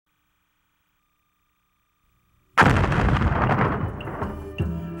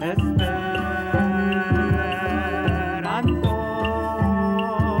Esperanto.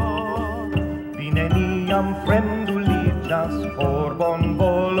 Vi neniam fremduliĝas, por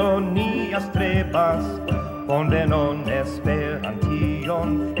bonvolo ni strebas, bonvenon Esperantion,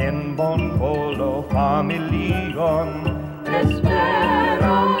 en bonvolo familion.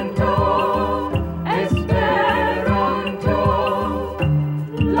 Esperanto, Esperanto,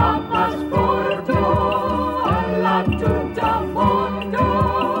 la pasporto alla tuta mondo,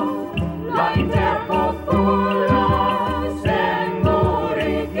 la interpopula sen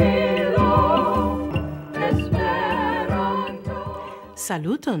origilo. Esperanto.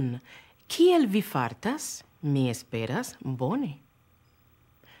 Saluton! Kiel vi fartas? Mi esperas bone.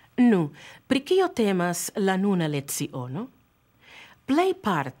 Nu, pri kio temas la nuna leciono? Plej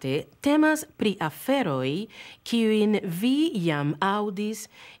parte temas pri aferoj kiujn vi jam aŭdis,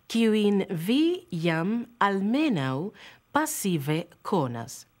 kiujn vi jam almenaŭ pasive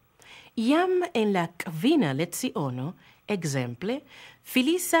konas. Jam en la kvina leciono, ekzemple,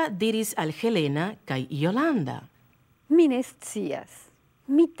 Filisa diris al Helena kaj Jolanda: Mi ne scias.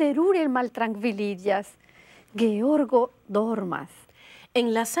 Mi terure maltrankviliĝas. Georgo dormas.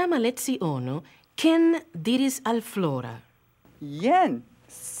 En la sama leciono, Ken diris al Flora: Jen,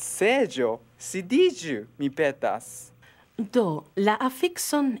 seĝo, sidiĝu, mi petas. Do, la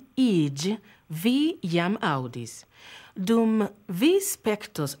afikson iĝ vi jam aŭdis. Dum vi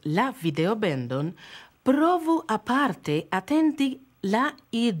spektos la videobendon, provu aparte atenti la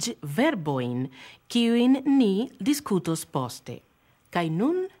iĝ-verbojn, kiujn ni diskutos poste. Kaj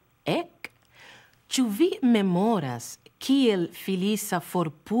nun, ek! Ĉu vi memoras kiel Filisa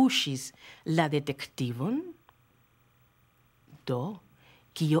forpuŝis la detektivon? Do,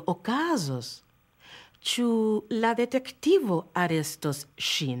 kio okazos? Ĉu la detektivo arestos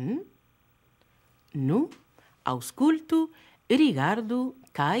ŝin? Nu, aŭskultu, rigardu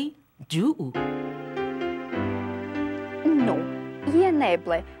kaj ĝuu. Nu,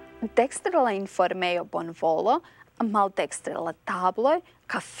 ieneble, dekstre la informejo bonvolo, maldekstre la tabloj,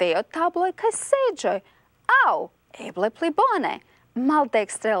 kafeotabloj kaj seĝoj. Aŭ, eble pli bone,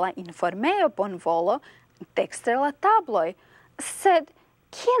 maldekstre la informejo bonvolo, dekstre la tabloj. Sed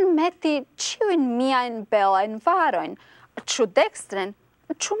kien meti ĉiujn miajn belajn varojn? Ĉu dekstren,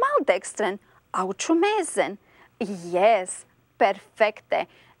 ĉu maldekstren, aŭ ĉu mezen? Jes, perfekte,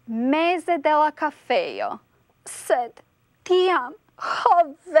 meze de la kafejo. Sed tiam, ho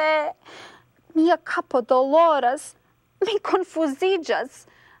ve! Mia kapo doloras, mi konfuziĝas.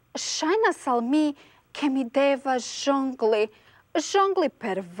 Ŝajnas al mi, ke mi devas ĵongli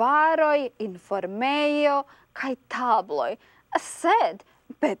per varoj, informejo kaj tabloj. Sed,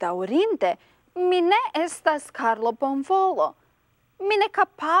 bedaŭrinde, mi ne estas Karlo Bonvolo. Mi ne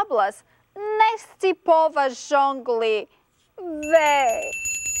kapablas, ne scipovas ĵongli. Ve!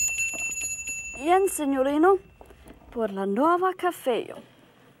 Jen, signorino, por la nova kafejo.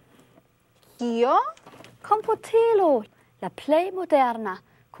 Kio? Komputilo, la plej moderna,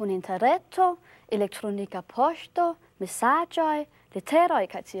 kun interreto, elektronika poŝto, mesaĝoj, literoj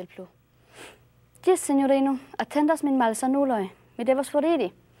kaj tiel plu. Ĝis, signorino, atendas min malsanuloj. Mi devas foriri.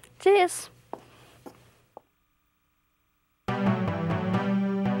 Ĝis.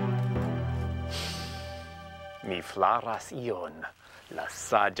 Mi flaras ion. La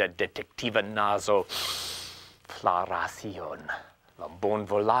saĝa detektiva nazo flaras ion. La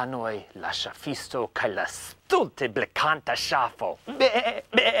bonvolanoj, la ŝafisto kaj la stulte blekanta ŝafo.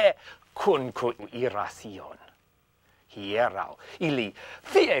 Be, kuiras ion. Hieraŭ ili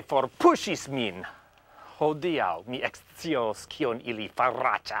fie forpuŝis min. Hodiaŭ mi ekscios, kion ili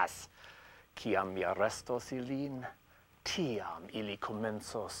faraĉas. Kiam mi arestos ilin, tiam ili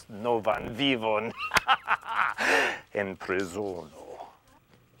komencos novan vivon en prizono.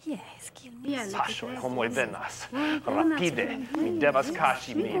 Jes, kiel mi Paŝoj, homoj venas. Rapide, mi devas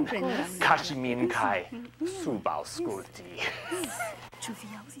kaŝi min kaj subaŭskulti. Ĉu vi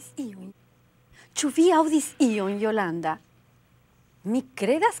aŭdis ion? Ĉu vi aŭdis ion, Jolanda? Mi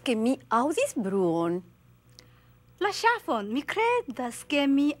kredas, ke mi aŭdis bruon. La ŝafon, mi kredas, ke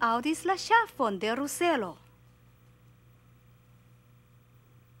mi aŭdis la ŝafon de Ruselo.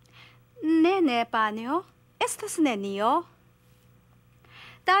 Ne, panjo, estas nenio.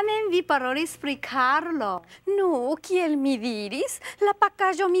 Tamen vi parolis pri Karlo. Nu, kiel mi diris, la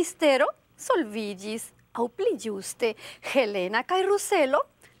pakaĵo mistero solviĝis. Aŭ pli ĝuste, Helena kaj Ruselo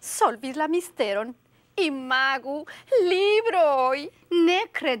solvis la misteron. Imagu, libroj!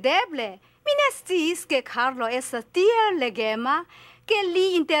 Nekredeble! Mi ne sciis, ke Karlo estas tiel legema, ke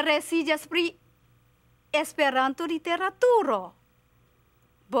li interesiĝas pri Esperanto-literaturo.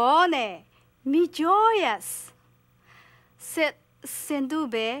 Bone, mi ĝojas. Sed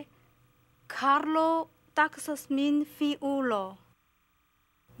Sendube, Carlo taksas min fiulo.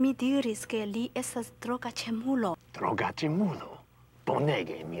 Mi diris che li estas drogaĉemulo. Drogaĉemulo?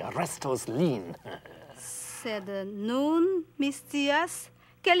 Bonege, mi arestos lin. Sed nun mi scias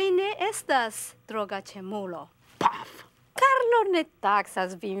che li ne estas drogaĉemulo. Paf! Carlo ne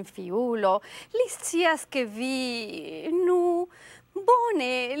taksas vin fiulo. Li scias che vi... Nu,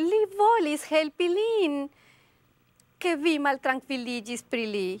 bone, li volis helpi lin. Che vi maltrankviligis pri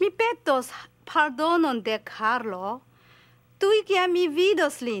li. Mi petos pardonon de Carlo. Tui kiam mi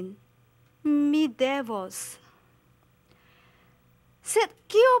vidos lin, mi devos. Sed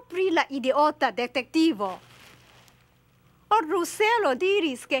kio pri la idiota detektivo? Ruselo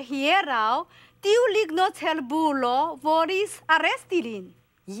diris che hieraŭ tiu lignocerbulo volis aresti lin.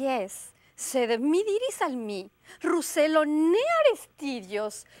 Yes, sed mi diris al mi, Ruselo ne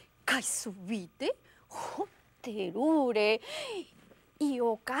arestidios, kaj subite, terure,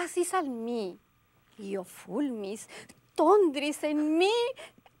 io okazis al mi, io fulmis, tondris en mi,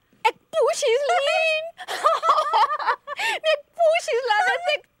 ekpuŝis lin! Ekpuŝis la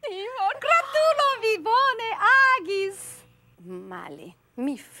detektivon! Gratulo, vi bone agis! Male,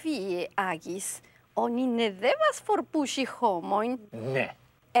 mi fie agis. Oni ne devas forpuŝi homojn. Ne.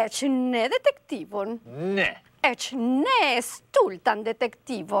 Eĉ ne detektivon. Ne. Eĉ ne stultan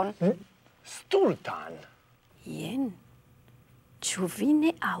detektivon. Stultan? Jen, ĉu vi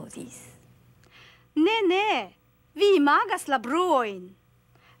ne aŭdis? Ne, vi imagas la bruojn.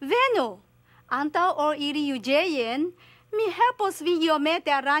 Venu, antaŭ ol iri juĝejen, mi helpos vi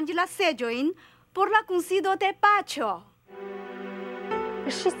iomete aranĝi la seĝojn por la kunsido de paĉjo.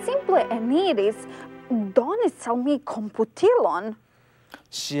 Ŝi simple eniris, donis al mi komputilon.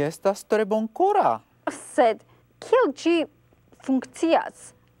 Ŝi estas tre bonkora. Sed kiel ĝi funkcias?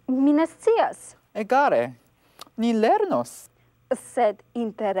 Mi ne scias. Egare, ni lernos. Sed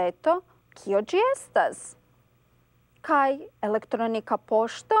interreto, kio ĝi estas? Kaj elektronika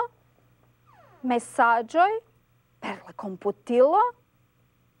poŝto? Mesaĝoj? Per la komputilo?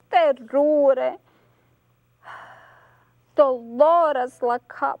 Terure. Doloras la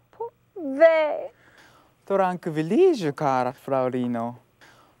kapo. Ve. Trankviliĝu, kara fraŭlino.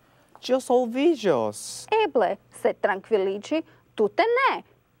 Ĉio solviĝos. Eble, sed trankviliĝi tute ne.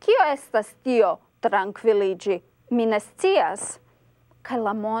 Kio estas tio trankviliĝi? Mi ne scias. Kaj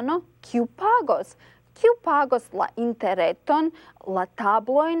la mono, kiu pagos? Kiu pagos la interreton, la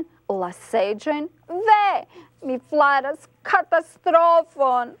tablojn, la seĝojn? Ve! Mi flaras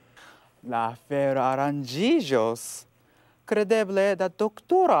katastrofon. La afero aranĝiĝos. Kredeble la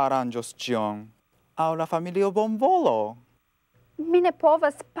doktoro aranĝos ĉion. Aŭ la familio bonvolo. Mi ne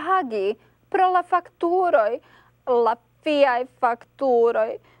povas pagi pro la fakturoj, la fiaj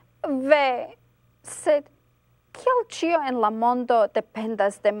fakturoj. Ve! Sed kiel ĉio en la mondo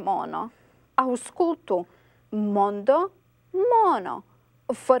dependas de mono? Aŭskultu, mondo, mono.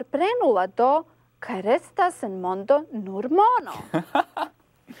 Forprenu la do, kaj restas en mondo nur mono.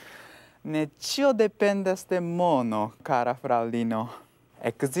 Ne ĉio dependas de mono, kara fraŭlino.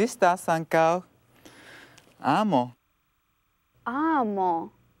 Ekzistas ankaŭ amo. Amo.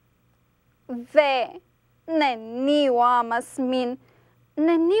 Ve, neniu amas min.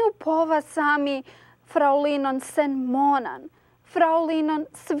 Neniu povas ami fraŭlinon senmonan, fraŭlinon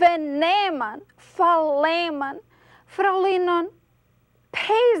sveneman, faleman, fraŭlinon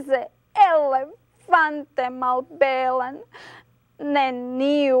peze, elefante malbelan.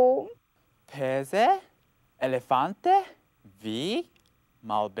 Neniu. Peze? Elefante? Vi?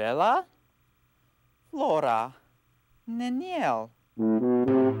 Malbela? Flora? Neniel.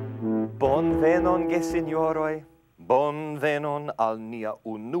 Bonvenon, gesinjoroj. Bonvenon al nia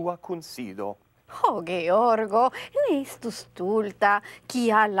unua kunsido. Georgo, ne estu stulta,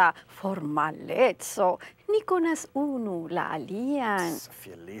 kia la formalezzo. Ni konas unu la alian.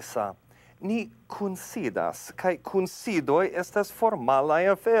 Felisa, ni kunsidas, kaj kunsidoj estas formalaj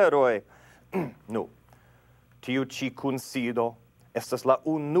aferoj. Nu, tiu ĉi kunsido estas la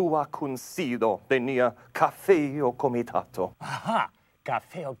unua kunsido de nia kafeo komitato. Aha,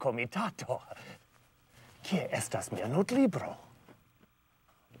 kafeo komitato. Kie estas mia notlibro?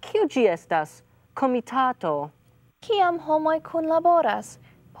 Kiu ĝi estas? Komitato. Kiam homoj kunlaboras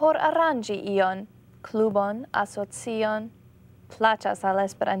por aranĝi ion, klubon, asocion, plaĉas al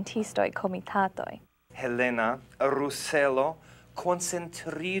esperantistoj komitatoj. Helena, Ruselo,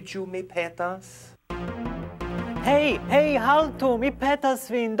 koncentriĝu, mi petas. Hej, haltu! Mi petas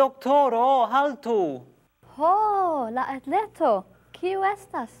vin, doktoro, haltu! Ho, la atleto, kiu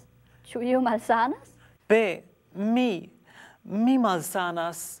estas? Ĉu iu malsanas? Be, mi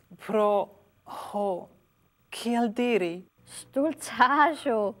malsanas pro, kiel diri?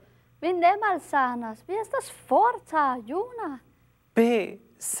 Stultaĵo! Vi ne malsanas, vi estas forta, juna. Be,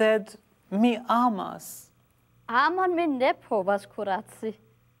 sed mi amas. Amon mi ne povas kuraci.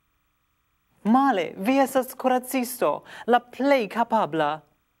 Male, vi estas kuracisto, la plej kapabla.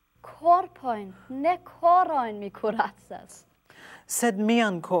 Korpojn, ne korojn mi kuracas. Sed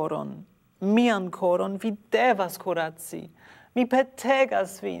mian koron vi devas kuraci. Mi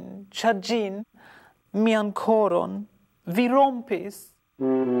petegas vin, ĉar ĝin, mian koron, vi rompis.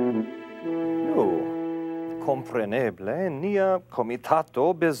 Nu, compreneble, nia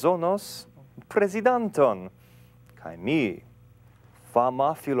comitato bezonos presidanton. Kai mi,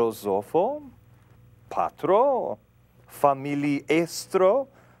 fama filosofo, patro, familiestro,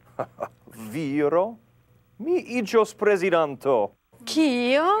 viro, mi igios presidanto.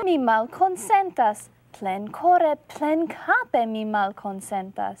 Kio? Mi malconsentas. Plencore, plencape mi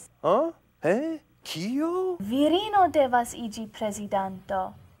malconsentas. Kio? Virino devas igi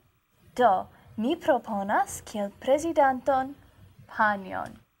presidanto. Do, mi proponas kiel presidanton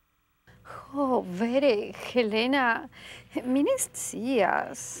panion. Vere, Helena, mi ne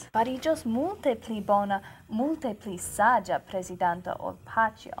scias. Fariĝos multe pli bona, multe pli saĝa presidanto ol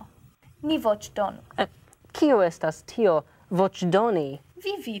paĉjo. Ni voĉdonu. Kio estas tio voĉdoni?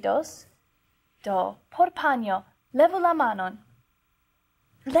 Vi vidos. Do, por panjo, levu la manon.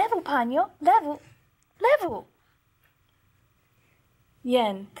 Levu, panjo, levu, levu.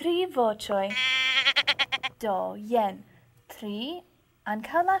 Jen, 3 voĉoj. Do, jen, 3,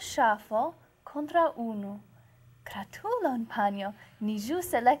 ankaŭ la ŝafo kontraŭ 1. Gratulon, panjo, ni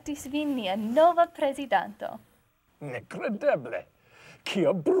ĵus elektis vin nia nova prezidanto. Nekredeble!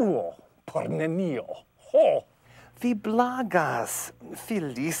 Kia bruo por nenio! Ho! Vi blagas.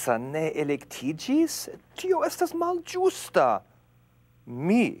 Filisa ne elektigis? Tio estas malĝusta.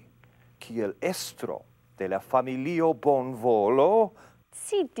 Mi, kiel estro de la familio Bonvolo,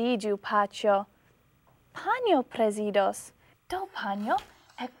 Sidiĝu, paĉjo. Panjo prezidos. Do, panjo,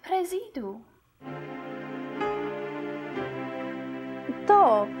 ekprezidu.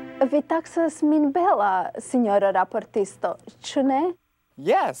 Do, vi taksas min bela, signora raportisto, ĉu ne?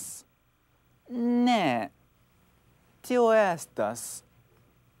 Yes. Ne. Tio estas.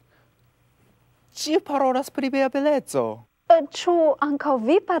 Ci parolas pri via beleco. Ĉu ankaŭ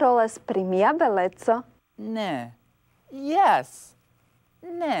vi parolas pri mia beleco? Ne. Yes.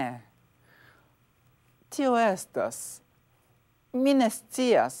 Ne. Tio estas. Mi ne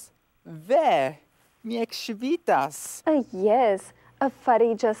scias. Ve, mi ekŝvitas. Jes,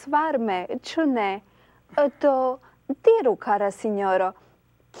 fariĝas varme, ĉu ne? Do, diru, kara signoro,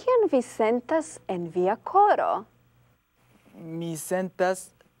 kion vi sentas en via koro? Mi sentas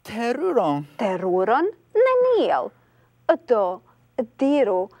teruron. Teruron? Neniel. Do,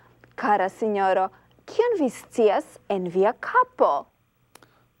 diru, kara signoro, kion vi scias en via kapo?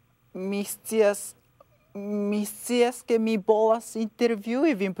 Mi scias, ke mi volas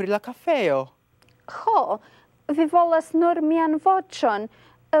intervjui vin pri la kafejo. Ho, vi volas nur mian voĉon.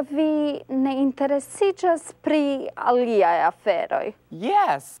 Vi ne interesiĝas pri aliaj aferoj.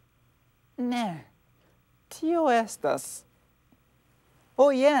 Yes. Ne. Tio estas.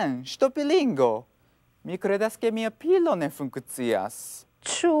 Jen, ŝtopilingo. Mi kredas, ke mia pilo ne funkcias.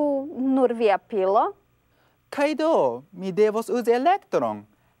 Ĉu nur via pilo? Kaj do, mi devos uzi elektron.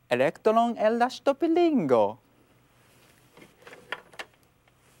 Elektron el la ŝtopilingo.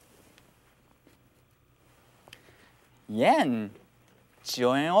 Jen,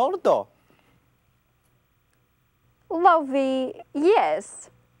 ĉio en ordo. Laŭ vi, jes.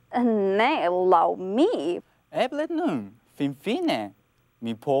 Ne laŭ mi. Eble nun, finfine,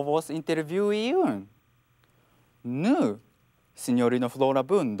 mi povos intervjui iun. Nu, signorino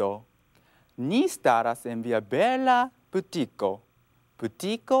Florabundo, ni staras en via bela butiko.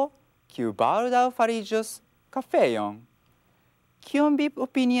 Butiko, kiu baldaŭ fariĝos kafejon. Kion vi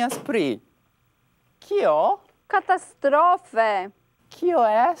opinias pri? Kio? Katastrofe. Kio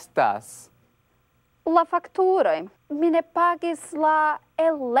estas? La fakturoj. Mi ne pagis la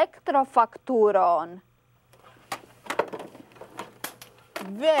elektrofakturon.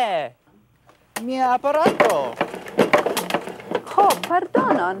 Ve! Mia aparato! Ho,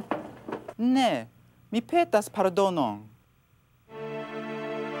 pardonon. Ne, mi petas pardonon.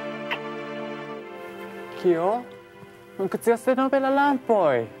 Kio? Funkcias denove la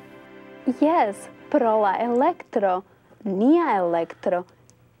lampoj. Jes, pro la elektro. Nia elektro.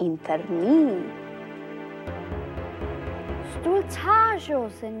 Inter ni. Stultaĵo,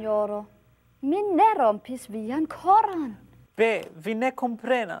 senjoro. Mi ne rompis vian koron. Be, vi ne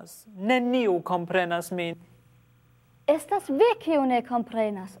komprenas. Neniu komprenas min. Estas vi kiu ne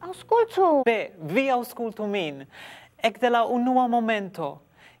komprenas. Aŭskultu. Be, vi aŭskultu min. Ekde la unua momento,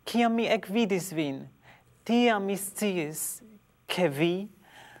 kiam mi ekvidis vin, tiam mi sciis, ke vi,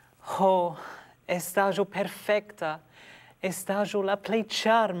 estaĵo perfekta, estaĵo la plej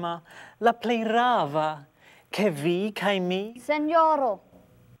ĉarma, la plej rava, ke vi kaj mi... Senjoro,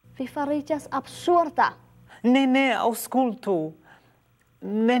 vi fariĝas absurda. Ne, aŭskultu.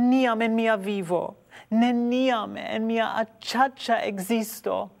 Neniam en mia vivo, neniam en mia aĉaĉa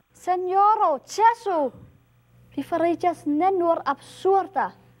ekzisto. Senjoro, ĉesu! Vi fariĝas ne nur absurda,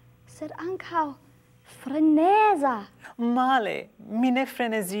 sed ankaŭ freneza. Male, mi ne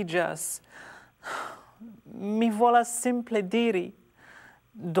freneziĝas. Mi volas simple diri,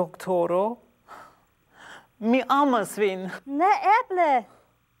 doktoro, mi amas vin. Ne eble!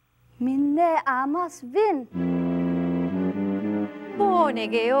 Mi ne amas vin. Bone,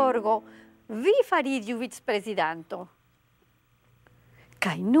 Georgo, vi fariĝu vicprezidanto.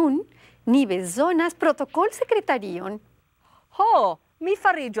 Kaj nun ni bezonas protokolsekretarion. Ho, mi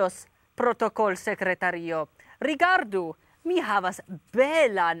fariĝos protokolsekretario. Rigardu, mi havas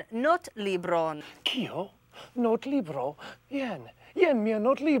belan notlibron. Kio? Notlibro? Jen mia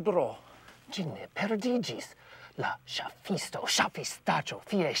notlibro. Ĝi ne perdiĝis. La ŝafisto, ŝafistaĉo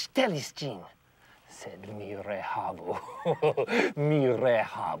fie ŝtelis ĝin. Sed mi rehavu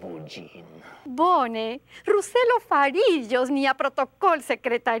ĝin. Bone, Ruselo fariĝos nia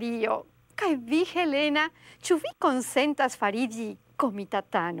protokolsekretario. Kaj vi, Helena, ĉu vi konsentas fariĝi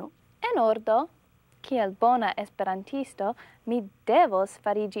komitatano? En ordo, kiel bona esperantisto, mi devos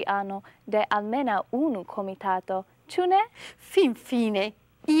fariĝi ano de almenaŭ unu komitato, ĉu ne? Finfine,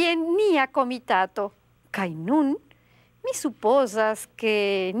 jen nia komitato. Kaj nun, mi supozas,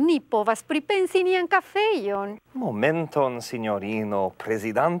 ke ni povas pripensi nian kafejon. Momenton, signorino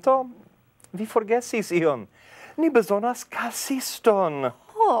prezidanto. Vi forgesis ion. Ni bezonas kasiston.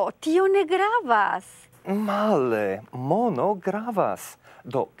 Tio ne gravas. Male, mono gravas.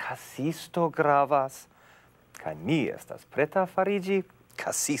 Do kasisto gravas. Kaj mi estas preta fariĝi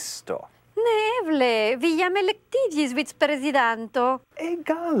kasisto. Neeble, vi jam elektiĝis vicprezidanto.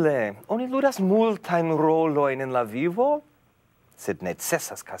 Egale, oni ludas multajn rolojn en la vivo, sed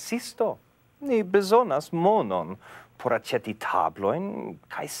necesas kasisto. Ni bezonas monon por aĉeti tablojn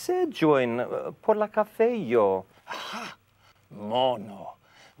kaj seĝojn por la kafejo. Aha, mono.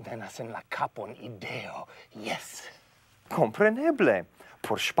 Venas en la kapon ideo, jes. Kompreneble.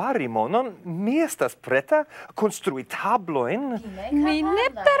 Por ŝpari monon, mi estas preta konstrui tablojn. Mi ne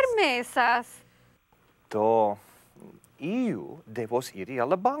permesas. Do, iu devos iri al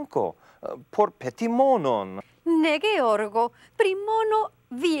la banko por peti monon. Ne, Georgo, pri mono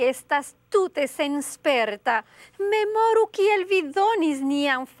vi estas tute sensperta. Memoru kiel vi donis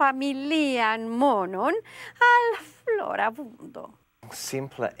nian familian monon al florabundo.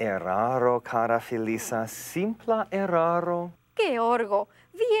 Simpla eraro, cara Felisa, simpla eraro. Georgo,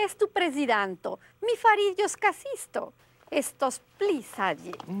 vi estu prezidanto, mi fariĝos kasisto. Estos pli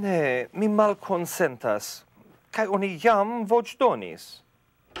saĝe. Ne, mi malkonsentas. Kaj oni jam voĉdonis.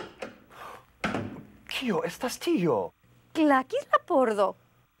 Kio estas tio? Klakis la pordo.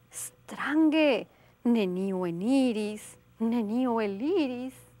 Strange, neniu eniris, neniu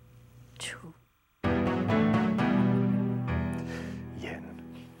eliris. Ĉu? Jen,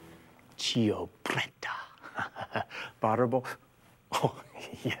 ĉio preta. Barbo?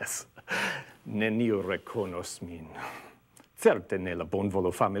 Jes, neniu rekonos min. Certe ne la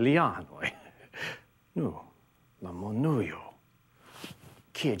bonvolo familianoj. Nu, la monujo.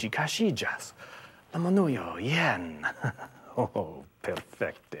 Kie ĝi kaŝiĝas? La monujo, jen.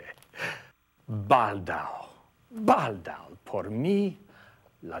 Perfekte. Baldaŭ por mi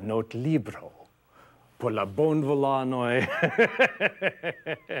la notlibro. Por la bonvolanoj.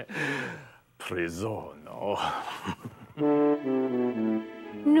 Prizono.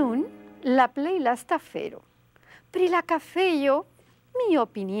 Nun, la plej lasta afero. Pri la kafejo, mi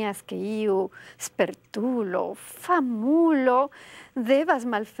opinias ke iu spertulo, famulo devas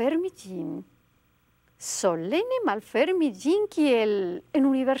malfermi ĝin. Solene malfermi ĝin kiel en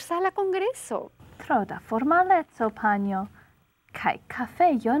Universala Kongreso. Tro da formaleco, panjo. Kaj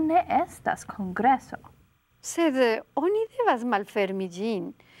kafejo ne estas kongreso. Sed oni devas malfermi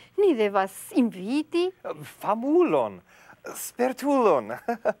ĝin. Ni devas inviti. Famulon, spertulon,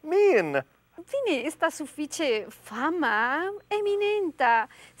 min. Vi ne estas sufiĉe fama, eminenta,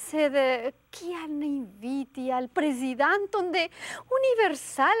 sed kial ne inviti al prezidanton de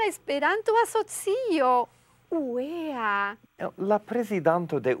Universala Esperanto-Asocio, UEA? La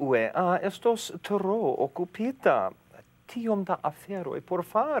prezidanto de UEA estos tro okupita. Tiom da aferoj por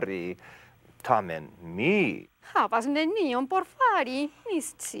fari. Tamen mi havas nenion por fari, mi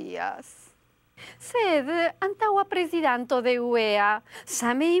scias. Sed antaŭa prezidanto de UEA,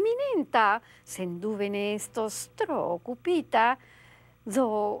 same eminenta, sendube ne estos tro okupita,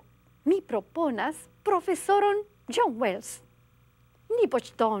 do mi proponas profesoron John Wells. Ni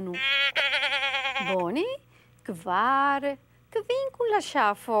voĉdonu. Bone, kvin kun la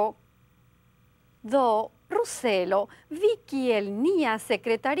ŝafo. Do, Ruselo, vi kiel nia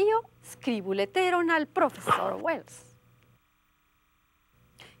sekretario skribu leteron al profesor Wells.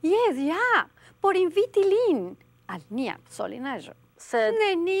 Jes, ja, por inviti lin al nia solenaĵo. Sed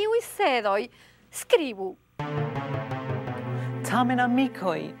Neniuj sedoj, skribu. Tamen,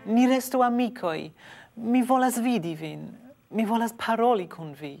 amikoj, ni restu amikoj. Mi volas vidi vin. Mi volas paroli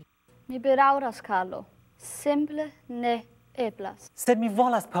kun vi. Mi bedaŭras, Carlo. Simple ne eblas. Sed mi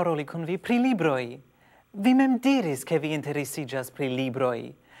volas paroli kun vi pri libroj. Vi mem diris ke vi interesiĝas pri libroj,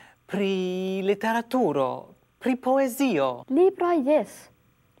 pri literaturo, pri poezio. Libroj jes,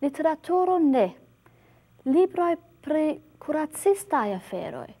 literaturo ne. Libroj pri kuracistaj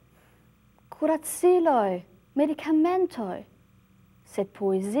aferoj, kuraciloj, medikamentoj. Sed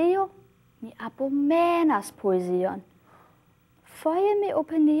poezio, mi abomenas poezion. Foje mi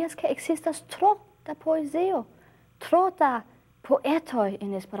opinias ke ekzistas tro da poezio, tro da poetoj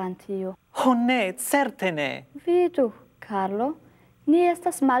en Esperantio. Ho ne, certe ne. Vidu, Carlo, ni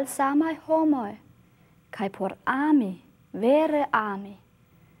estas malsamaj homoj, kaj por ami, vere ami,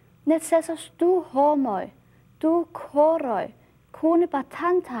 necesas du homoj, du koroj, kune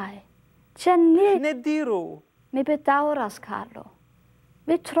batantaj. Ĉe ni... Ne diru. Mi bedaŭras, Carlo.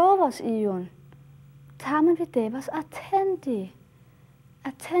 Vi trovos iun. Tamen vi devas atendi.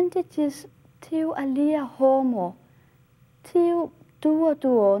 Atendi ĝis tiu alia homo, tiu dua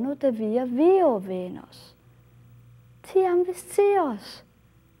duono de via vio venos. Tiam vi scios,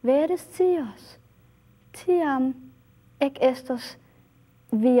 vere scios. Tiam ekestos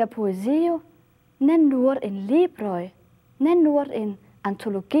via poezio ne nur en libroj, ne nur en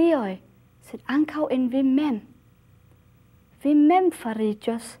antologioj, sed ankaŭ en vi mem. Vi mem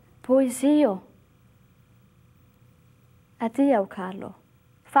fariĝos poezio. Adiaŭ, Carlo.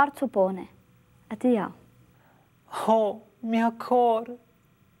 Fartu bone. Adiaŭ. Ho, mia cor,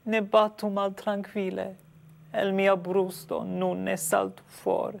 ne batu maltrankvile. El mia brusto nun ne saltu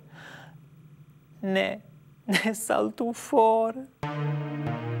for. Ne saltu for.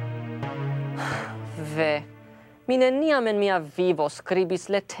 ve, mi neniam en mia vivo skribis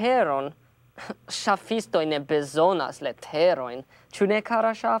leteron. Ŝafistoj ne bezonas leterojn, ĉu ne,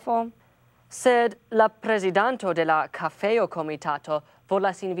 kara ŝafo? Sed la prezidanto de la kafejo komitato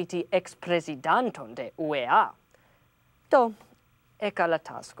volas inviti eksprezidanton de UEA. Do, eka la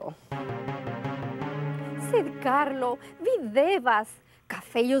tasko. Sed, Carlo, vi devas.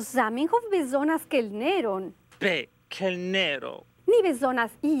 Kafejo Zamenhof bezonas kelneron. Be, kelnero. Ni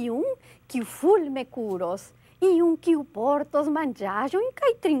bezonas iun, kiu fulme kuros, iun kiu portos manĝaĵojn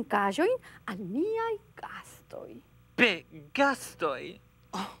kaj trinkaĵojn al niaj gastoj. Be, gastoj.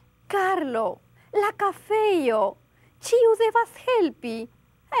 Carlo, la kafejo, ĉiu devas helpi,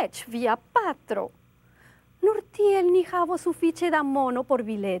 eĉ via patro. Nur tiel ni havos sufiĉe da mono por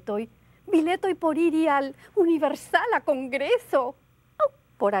biletoj, biletoj por iri al Universala Kongreso, aŭ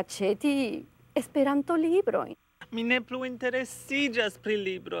por aĉeti Esperanto-librojn. Mi ne plu interesiĝas pri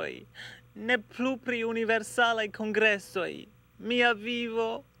libroj, ne plu pri universalaj kongresoj. Mia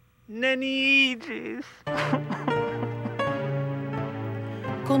vivo neniiĝis.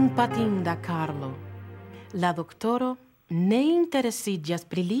 Compatinda Carlo. La doktoro ne interesiĝas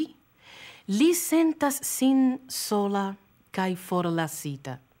pri li. Li sentas sin sola kaj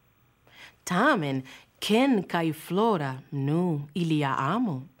forlasita. Tamen, Ken kaj Flora, ilia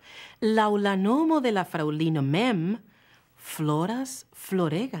amo, laŭ la nomo de la fraŭlino mem, floras,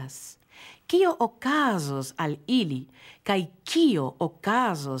 floregas. Kio okazos al ili, kaj kio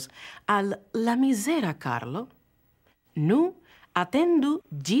okazos al la mizera Carlo? Atendu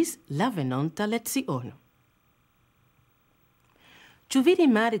ĝis la venonta leciono. Ĉu vi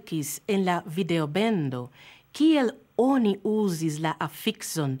rimarkis en la videobendo kiel oni uzis la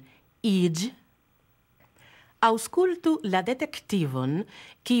afikson iĝ? Aŭskultu la detektivon,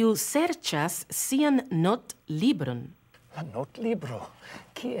 kiu serĉas sian notlibron. La notlibro,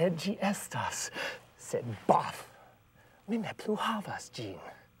 kie ĝi estas? Sed baf, mi ne plu havas ĝin.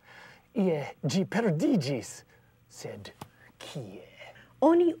 Ie ĝi perdiĝis, sed kie?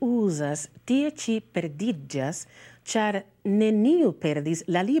 Oni uzas tie ĉi perdiĝas, ĉar neniu perdis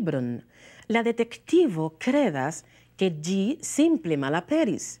la libron. La detektivo kredas, ke ĝi simple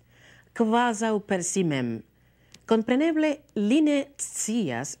malaperis, kvazaŭ per si mem. Kompreneble li ne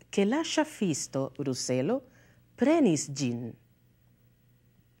scias, ke la ŝafisto Ruselo prenis ĝin.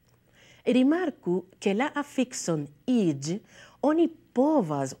 Rimarku che la affixon ig oni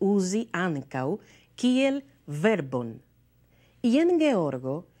povas usi ankaŭ kiel verbon. Jen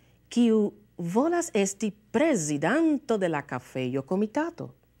Georgo, kiu volas esti prezidanto de la kafejo komitato.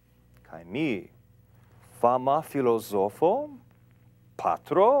 Kaj mi, fama filozofo,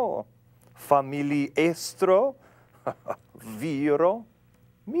 patro, familiestro, viro,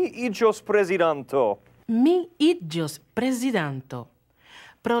 mi iĝos prezidanto. Mi iĝos prezidanto.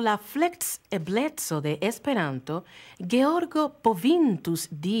 Pro la flex-ebleco de Esperanto, Georgo povintus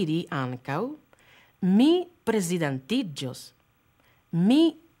diri ankaŭ mi prezidantiĝos.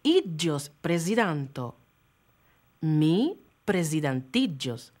 Mi iĝos prezidanto. Mi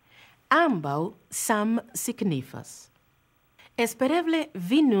prezidantiĝos. Ambaŭ sam signifas. Espereble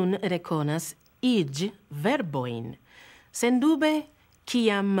vi nun rekonas iĝ verbojn. Sendube,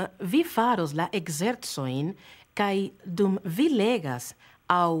 kiam vi faros la ekzercojn kaj dum vi legas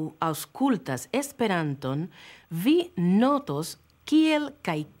aŭ aŭskultas Esperanton, vi notos kiel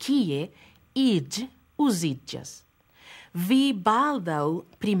kaj kie iĝ uziĝas. Vi baldaŭ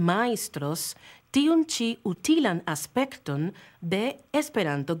primajstros tiun ĉi utilan aspekton de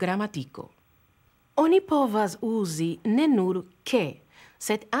Esperanto-gramatiko. Oni povas uzi ne nur ke,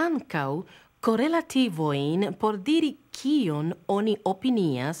 sed ankaŭ korelativojn por diri kion oni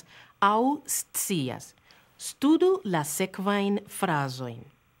opinias aŭ scias. Studu la sekvajn frazojn.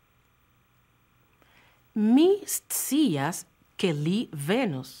 Mi scias ke li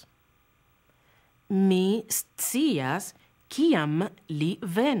venos. Mi scias kiam li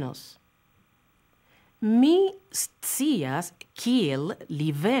venos. Mi scias kiel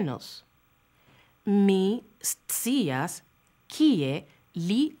li venos. Mi scias kie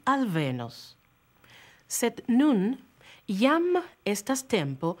li alvenos. Sed nun jam estas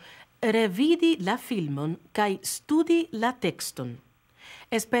tempo revidi la filmon kaj studi la tekston.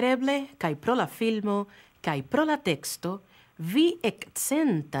 Espereble kaj pro la filmo kaj pro la teksto vi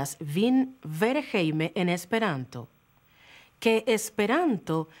eksentas vin vere hejme en Esperanto. Ke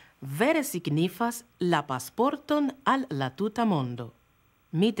Esperanto vere signifas la pasporton al la tuta mondo.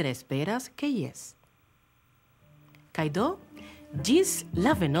 Mi tre esperas ke jes. Kaj do, ĝis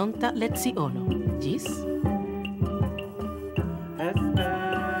la venonta leciono. Ĝis.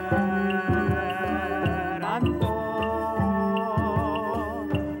 Esperanto,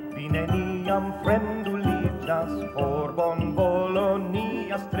 vi neniam fremduliĝas, por bonvolo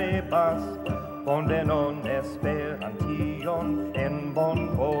ni strebas, bonvenon Esperantion, en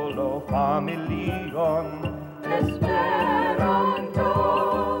bonvolo familion. Esperanto,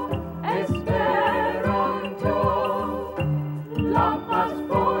 Esperanto, la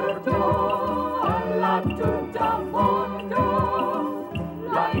pasporto al la tuta mondo,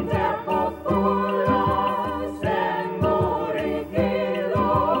 la interpopula sen morigilo.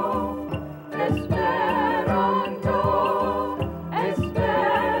 Esperanto,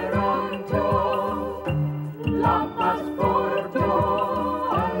 Esperanto, la pasporto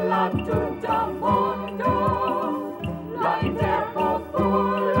al la tuta mondo, la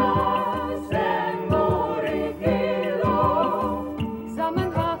interpopula sen morigilo.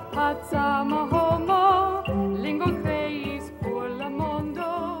 Zamenhof sama homo, lingvo kreis por la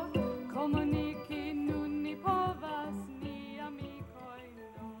mondo, komuniki nun ni povas, ni amikoj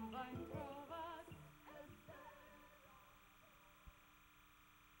novajn trovas.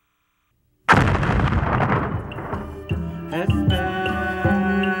 Esperanto,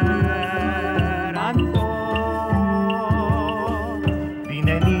 vi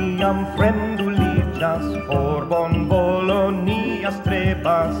neniam fremduliĝas, por bonvolo ni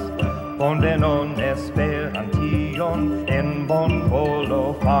strebas, bonvenon Esperantion, en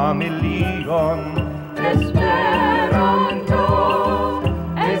bonvolo familion. Esperanto,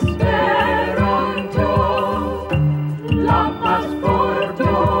 Esperanto, la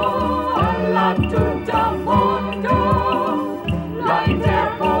pasporto al la tuta mondo, la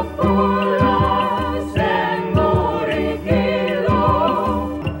interpopula sen morigilo.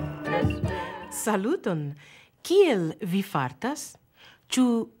 Saluton! Kiel vi fartas?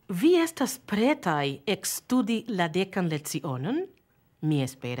 Ĉu vi estas pretaj ekstudi la dekan lecionon? Mi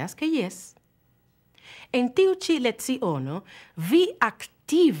esperas ke jes. En tiu ĉi leciono vi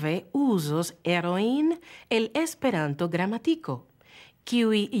aktive uzos erojn el Esperanto-gramatiko,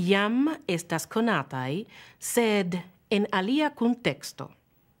 kiuj jam estas konataj, sed en alia kunteksto.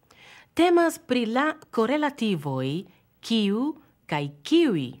 Temas pri la korelativoj kiu kaj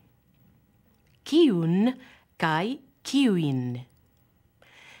kiuj, kiun kaj kiujn.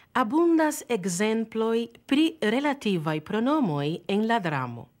 Abundas ekzemploj pri relativaj pronomoj en la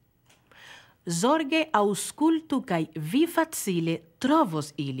dramo. Zorge aŭskultu kaj vi facile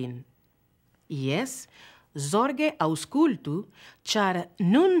trovos ilin. Yes, zorge aŭskultu, ĉar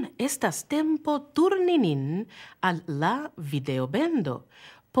nun estas tempo turni nin al la videobendo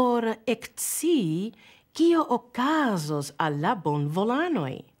por ekscii kio okazos al la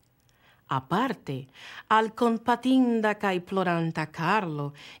bonvolanoj. Aparte, al kompatinda kaj ploranta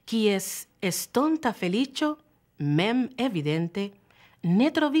Karlo, kies estonta feliĉo, mem evidente,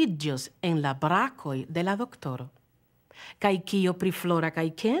 ne troviĝos en la brakoj de la doktoro. Kaj kio pri Flora kaj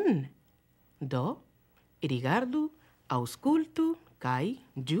Ken? Do, rigardu, aŭskultu kaj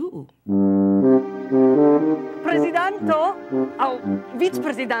ĝuu. Presidento, au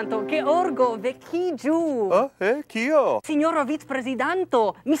vicepresidento, Georgo, vekiĝu. Kio? Signoro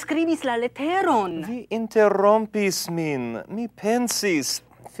vicepresidento, mi skribis la leteron. Vi interrompis min. Mi pensis,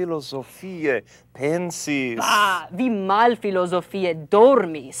 filosofie pensis. Vi malfilosofie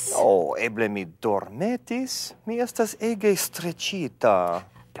dormis. Eble mi dormetis. Mi estas ege strecita.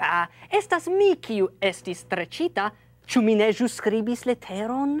 Estas mi kiu estis strecita. Ĉu mi ne ĵus skribis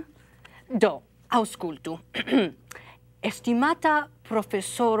leteron? Do, aŭskultu. Estimata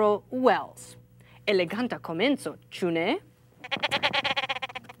profesoro Wells. Eleganta komenco, ĉu ne?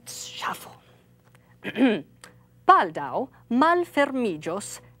 Ŝafo. Baldaŭ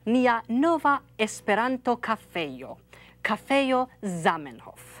malfermiĝos nia nova Esperanto-kafejo, Kafejo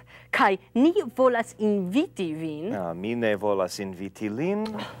Zamenhof. Kaj ni volas inviti vin. Mi ne volas inviti lin.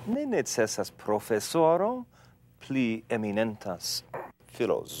 Ne necesas profesoro, pli eminentas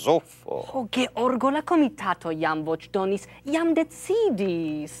filosofo. Georgo, la komitato jam voĉdonis, jam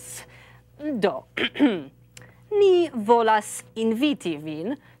decidis. Do, ni volas inviti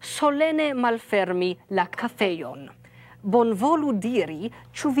vin solene malfermi la kafejon. Bonvolu diri,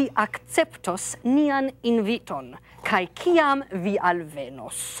 ĉu vi akceptos nian inviton, kaj kiam vi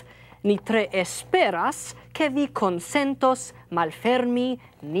alvenos. Ni tre esperas, ke vi konsentos malfermi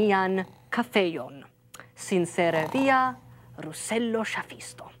nian kafejon. Sincere via, Rusello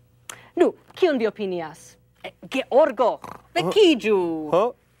ŝafisto. Nu, kion vi opinias? Georgo, vekiĝu!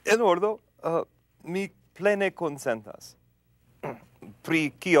 En ordo, mi plene konsentas.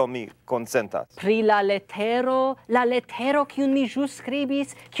 Pri kio mi konsentas? Pri la letero kiun mi ĵus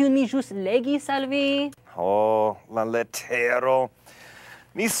skribis, kiun mi ĵus legis al vi? La letero.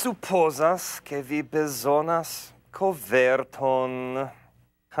 Mi supozas, ke vi bezonas koverton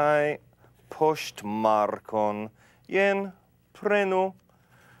kaj poŝtmarkon. Jen, prenu,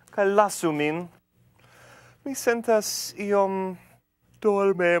 kaj lasu min. Mi sentas iom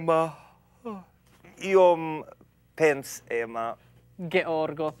dormema, iom pensema.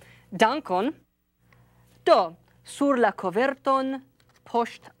 Georgo, dankon. Do, sur la koverton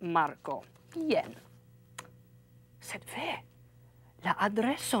poŝtmarko. Jen. Sed ve, la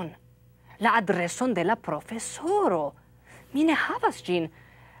adreson de la profesoro. Mi ne havas ĝin.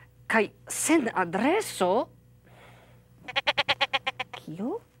 Kaj sen adreso...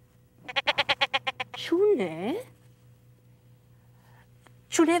 Kio? Ĉu ne?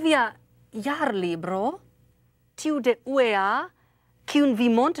 Ĉu ne via jarlibro, tiu de UEA, kiun vi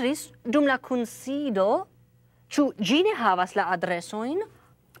montris dum la kunsido? Ĉu ĝi ne havas la adresojn?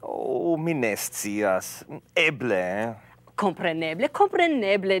 Mi ne scias. Eble.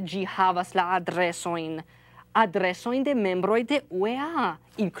 Kompreneble ĝi havas la adresojn. Adresojn de membroj de UEA,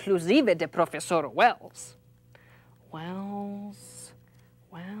 inkluzive de profesoro Wells.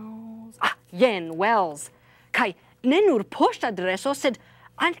 Jen, Wells. Kaj ne nur poŝtadreso, sed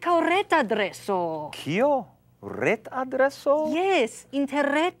ankaŭ retadreso. Kio? Retadreso? Yes,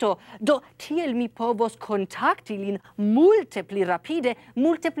 interreto. Do, tiel mi povos kontakti lin multe pli rapide,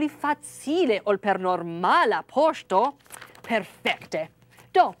 multe pli facile ol per normala poŝto. Perfekte.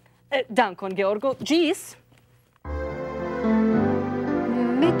 Do, dankon, Georgo. Ĝis.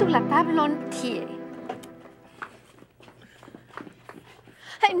 Metu la tablon tie.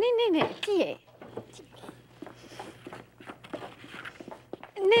 Ne, tie.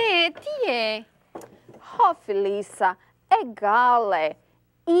 Ne, tie. Felisa, egale.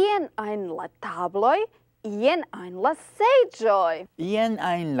 Ien ein la tabloj, ien ein la seĝoj. Ien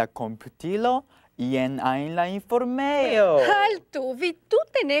ein la komputilo, ien ein la informejo. Haltu, vi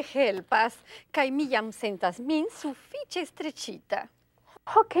tute ne helpas, kaj mi jam sentas min sufiĉe strecita.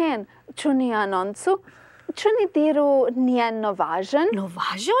 Ken, ĉu ni anoncu? Ĉu ni diru nian novaĵon?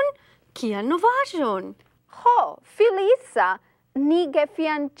 Novaĵon? Kian novaĵon? Felisa, ni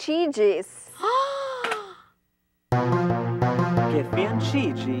gefianĉiĝis.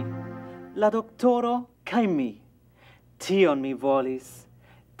 Gefianĉiĝi, la doktoro kaj mi. Tion mi volis,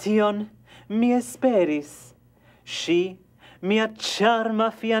 tion mi esperis. Ŝi, mia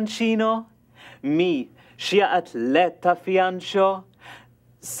ĉarma fianĉino, mi, ŝia atleta fianĉo.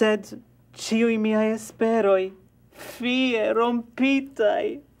 Sed Ciui miei esperoi, fie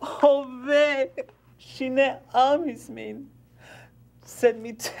rompitai. Oh ve, si ne amis min, sed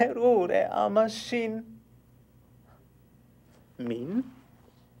mi terure amas sin. Min?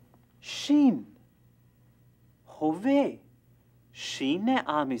 Sin. Oh ve, si ne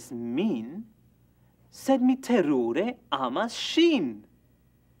amis min, sed mi terure amas sin.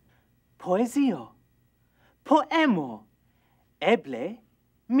 Poesio, poemo, eble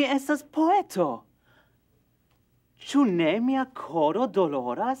mi estas poeto. Ciu ne mia coro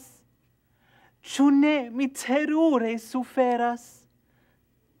doloras? Ciu ne mi terure suferas?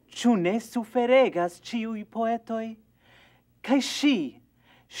 Ciu ne suferegas ciui poetoi? Kai si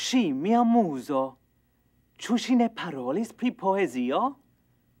mia muso, ciu si ne parolis pri poesio?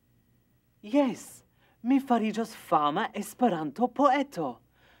 Yes, mi farigios fama Esperanto poeto.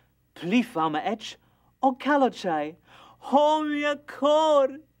 Pli fama ec, okazas. Ho mia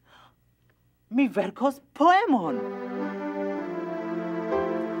cor! Mi verkos poemon.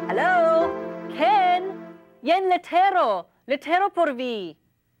 Hello, Ken? Jen letero por vi.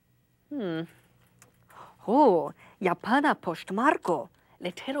 Oh, japana poŝtmarko,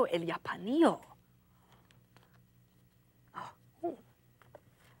 letero el Japanio.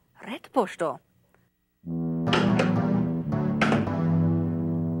 Retpoŝto.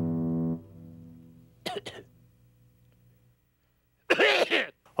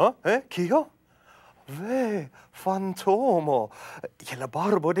 Kio? Ve, fantomo. Je la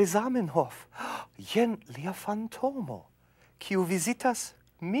barbo de Zamenhof. Jen lia fantomo. Kiu visitas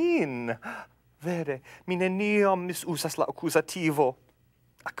min. Vere, mi neniam misusas la accusativo.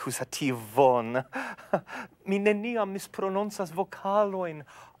 Accusativon. Mi neniam misprononcas vocaloin.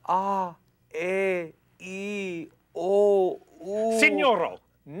 A, E, I, O, U. Signoro,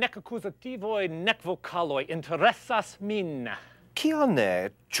 nec accusativoi, nec vocaloi interessas min. Kial ne?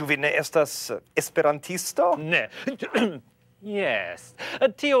 Ĉu vi ne estas esperantisto? Ne. Yes.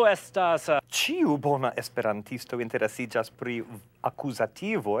 Tio estas... Ĉiu bona esperantisto interesiĝas pri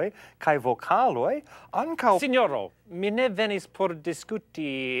akuzativoj kaj vokaloj, ankaŭ... Signoro, mi ne venis por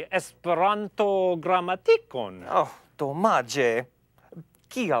diskuti Esperanto-gramatikon. Oh, domaĝe.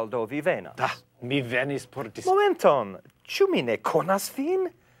 Kial do vi venas? Mi venis por Momenton, ĉu mi ne konas vin?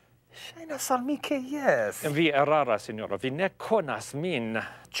 Ŝajnas al mi ke jes. Vi eraras, signoro, vi ne konas min.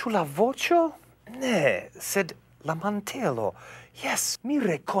 Ĉu la voĉo? Ne, sed la mantelo. Jes, mi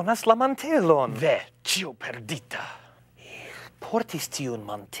rekonas la mantelon. Ve, ĉio perdita. Portis tiun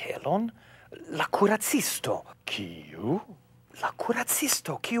mantelon la kuracisto. Kiu? La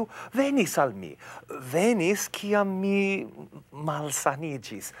kuracisto, kiu venis al mi. Venis kiam mi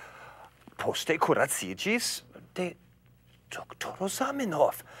malsaniĝis. Poste kuraciĝis de Doktoro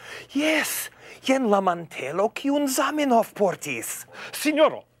Zamenhof. Yes, jen la mantelo kiun Zamenhof portis.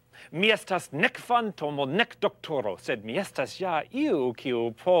 Signoro, mi estas nek fantomo, nek doktoro, sed mi estas ja iu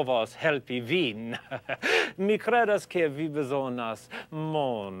kiu povas helpi vin. Mi credas ke vi bezonas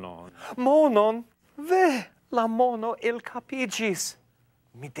monon. Monon? Ve, la mono elkapiĝis.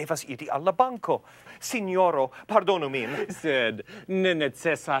 Mi devas iri al la banko. Signoro, pardonu min. Sed ne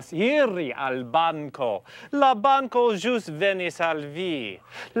necesas iri al banko. La banko ĵus venis al vi.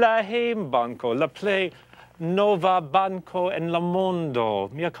 La hejmbanko, la plej nova banko en la mondo.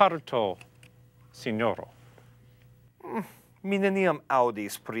 Mia karto, signoro. Mi neniam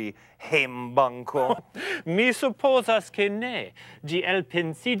aŭdis pri hejmbanko. Mi supozas ke ne. Ĝi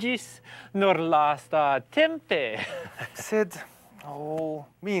elpensiĝis nur lastatempe. Sed... Oh,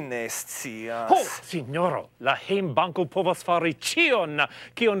 mi ne scias. Ho, signoro, la hejmbanko povas fari ĉion,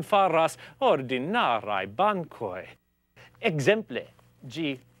 kion faras ordinaraj bankoj. Ekzemple,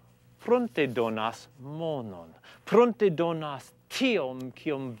 ĝi prunte donas monon, prunte donas tiom,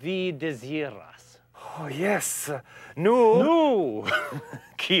 kiom vi deziras. Oh, yes. Nu?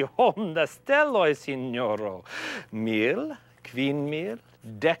 Kiom da steloj, signoro? 1000, 5000,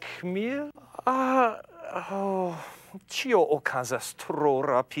 10,000? Cio okazas tro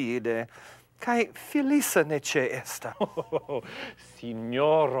rapide, kai Filisa ne ĉeestas.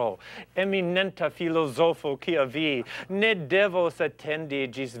 Signoro, eminenta filozofo kia vi, ne devos atendi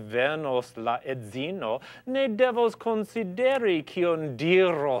ĝis venos la edzino, ne devos konsideri kion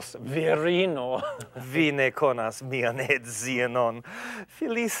diros virino. Vi ne konas mian edzinon.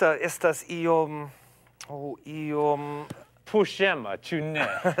 Filisa estas iom... puŝema, ĉu ne?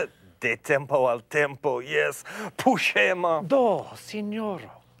 De tempo al tempo, yes, puŝema. Do,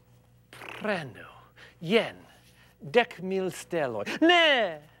 signoro, prenu, jen, 10,000 steloj.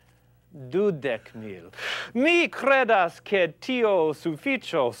 Ne, 20,000. Mi credas ke tio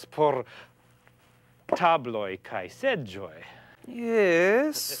sufiĉos por tabloj kaj seĝoj.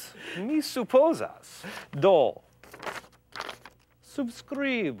 Yes. Mi supposas. Do,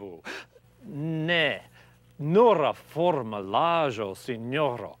 subscribu. Ne, nura formalaĵo,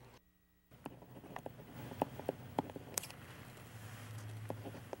 signoro.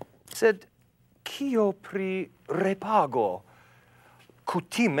 Sed kio pri repago?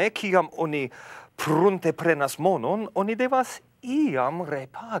 Kutime, kiam oni prunte prenas monon, oni devas iam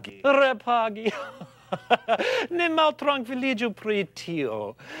repagi. Repagi? Ne maltrankviliĝu pri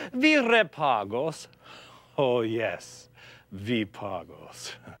tio. Vi repagos? Oh, yes, vi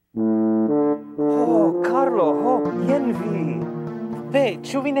pagos. Oh, Carlo, jen vi. Be,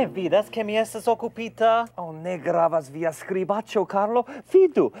 ĉu vi ne vidas, ke mi estas okupita? Oh, ne gravas via skribaĉo, Carlo.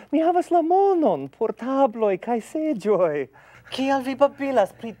 Vidu, mi havas la monon por tabloj kaj seĝoj. Kial vi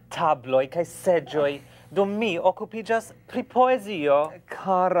babilas pri tabloj kaj seĝoj? Do mi okupiĝas pri poezio.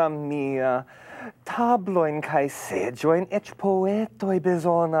 Cara mia, tablojn kaj seĝojn eĉ poetoj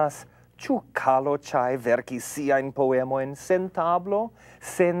bezonas. Ĉu Kaloĉaj verkis siajn poemojn sen tablo,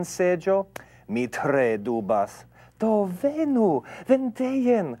 sen seĝo? Mi tre dubas. Do venu,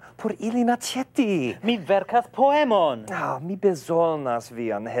 vendejen, por ilin aĉeti. Mi verkas poemon. Mi bezonas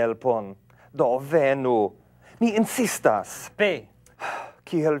vian helpon. Do venu. Mi insistas. Be.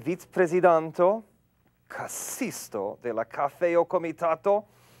 Kiel vicprezidanto, kasisto de la kafejo komitato,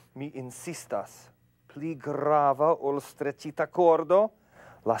 mi insistas. Pli grava ol streĉita kordo,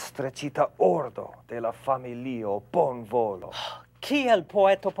 la streĉita ordo de la familio bonvolo. Kiel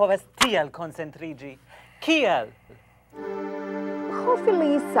poeto povas tiel koncentriĝi? Kiel? Ho,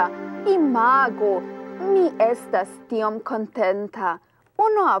 Felisa, imagu, mi estas tiom kontenta.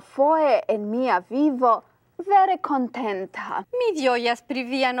 Unuafoje en mia vivo vere kontenta. Mi ĝojas pri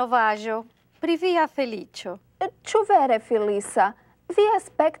via novaĵo, pri via feliĉo. Ĉu vere, Felisa? Vi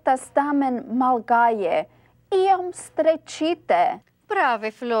aspektas tamen malgaje, iom streĉite.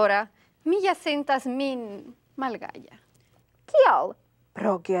 Brave, Flora. Mi ja sentas min malgaja. Kial?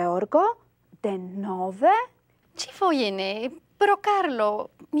 Pro Georgo? Denove? Ĉifoje ne, pro Carlo,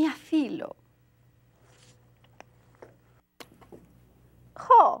 mia filo.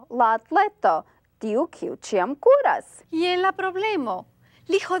 Ho, la atleto, tiu kiu ĉiam kuras. Jen la problemo.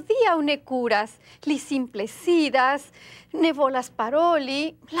 Li hodiaŭ ne kuras, li simple sidas, ne volas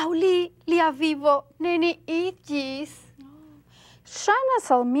paroli, laŭ li, lia vivo neniiĝis. Ŝajnas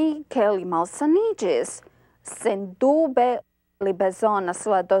al mi, ke li malsaniĝis. Sendube li bezonas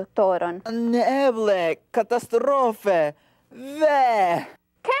la doktoron. Neeble, katastrofe, ve!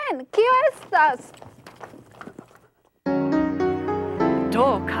 Ken, kio estas? Do,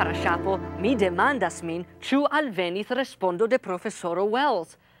 cara ŝafo, mi demandas min, ĉu alvenis respondo de profesoro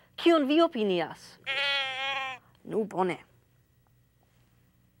Wells. Kion vi opinias? Nu, bone.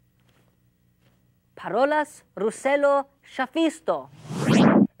 Parolas Ruselo ŝafisto.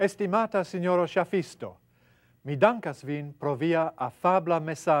 Estimata signoro ŝafisto, mi dankas vin pro via afabla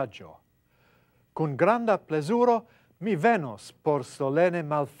mesaĝo. Kun granda plezuro mi venos por solene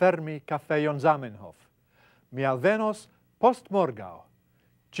malfermi kafejon Zamenhof. Mi alvenos postmorgaŭ.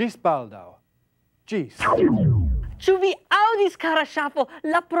 Ĝis baldaŭ. Ĝis. Ĉu vi aŭdis, kara ŝafo?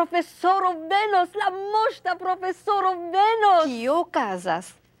 La profesoro venos, la moŝta profesoro venos! Kio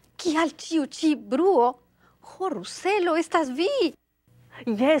okazas? Kial tiu ĉi bruo? Ho, Ruselo, estas vi!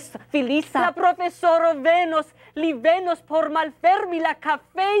 Jes, Felisa. La profesoro venos. Li venos por malfermi la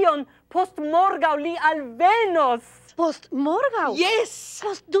kafejon. Post morgaŭ li alvenos. Post morgaŭ? Yes!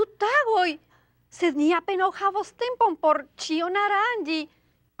 Post 2 tagoj. Sed ni apenaŭ havos tempon por ĉion aranĝi.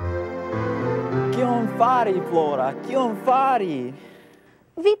 Kion fari, Flora? Kion fari?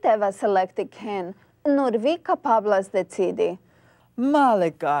 Vi devas elekti, Ken. Nur vi kapablas decidi.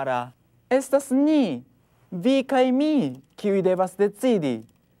 Male, cara. Estas ni. Vi kaj mi, kiuj devas decidi.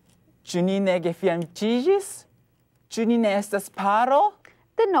 Ĉu ni ne gefianĉiĝis? Ĉu ni ne estas paro?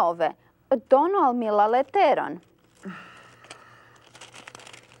 Denove, donu al mi la leteron.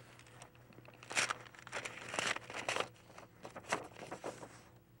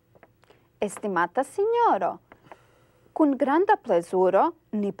 Estimata signoro, kun granda plezuro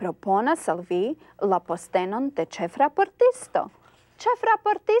ni proponas al vi la postenon de ĉefraportisto.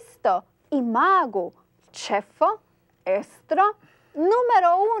 Ĉefraportisto, imagu, ĉefo, estro,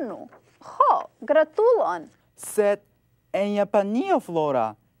 numero 1. Ho, gratulon! Sed en Japanio,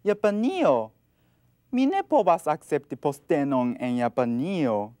 Flora, Japanio. Mi ne povas akcepti postenon en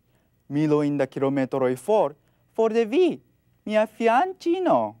Japanio. Milojn da kilometroj for de vi, mia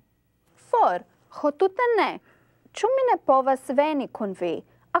fianĉino. For, ho tute ne. Ĉu mi ne povas veni kun vi,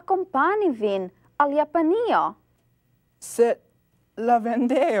 akompani vin al Japanio? Sed la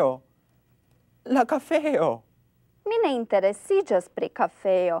vendeo, la kafeo. Mi ne interesiĝas pri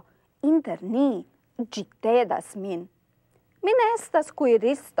kafeo. Inter ni, ĝi tedas min. Mi ne estas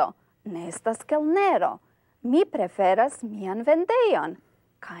kuiristo, ne estas kelnero. Mi preferas mian vendejon.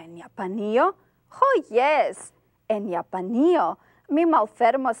 Kaj en Japanio? Ho jes! En Japanio mi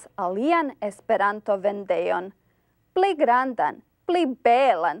malfermos alian Esperanto-vendejon. Pli grandan, pli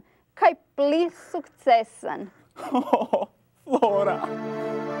belan, kaj pli sukcesan. Oh, Flora!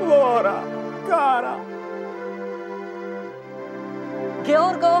 Flora! Cara!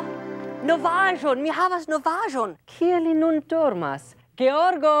 Georgo! Novaĵon! Mi havas novaĵon! Kie li nun dormas?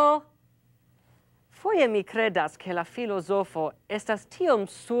 Georgo! Foje mi credas, ke la filozofo estas tiom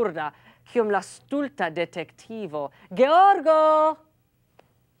surda, kiom la stulta detektivo. Georgo!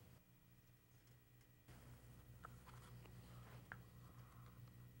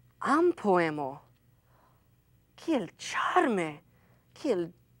 Ampoemo. Kiel charme, kiel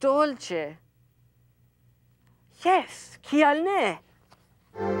dolce. Yes, kial ne?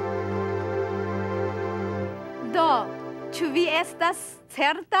 Do, ĉu vi estas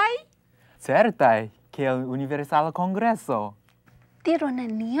certaj? Certaj, kiel universala kongreso. Diru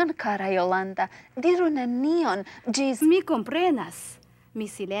nenion, cara Jolanda, diru nenion, ĝis... Mi komprenas. Mi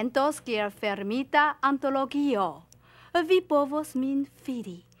silentos kiel fermita antologio. Vi povos min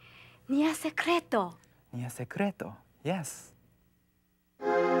fidi. Nia sekreto. Nia sekreto, yes.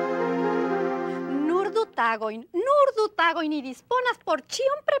 Nur du tagojn ni disponas por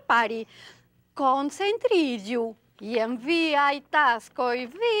ĉion prepari. Koncentriĝu. Jen viaj taskoj,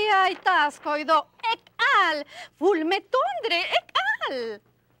 do ek al! Fulmetondre, ek al!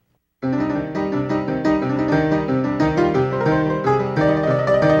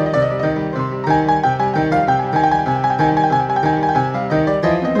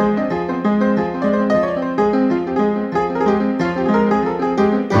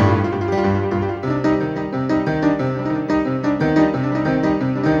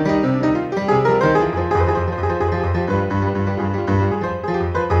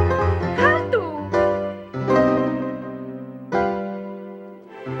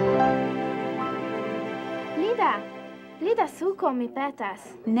 Mi petas.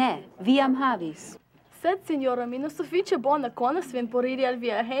 Ne, vi jam havis. Sed, signora, mi ne sufiĉe bone konas vin por iri al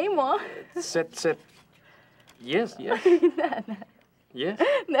via hejmo. Sed... Yes. Ne. Yes.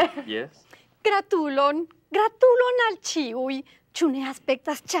 Ne. Yes. Gratulon al ĉiuj. Ĉu ne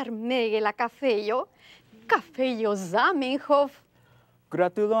aspektas ĉarmege la kafejo? Kafejo Zamenhof.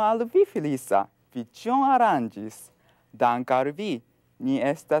 Gratulon al vi, Felisa. Vi ĉion aranĝis. Dank al vi, ni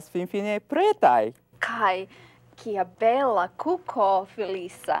estas finfine pretaj. Kaj kia bela kuko,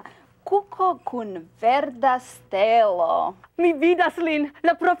 Felisa. Kuko kun verda stelo. Mi vidas lin,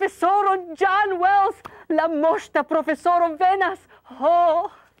 la profesoro John Wells, la moŝta profesoro venas. Ho!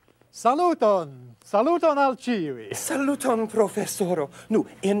 Saluton! Saluton al ĉiuj! Saluton, profesoro! Nu,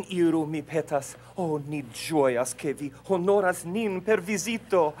 eniru, mi petas. Ni ĝojas, ke vi honoras nin per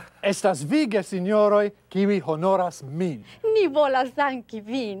vizito. Estas vi, gesinjoroj, kiuj honoras min. Ni volas danki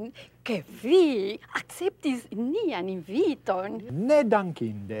vin, ke vi akceptis nian inviton.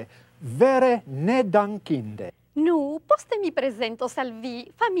 Nedankinde, vere nedankinde. Nu, poste mi prezentos al vi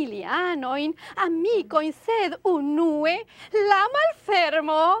familianojn, amikojn, sed unue la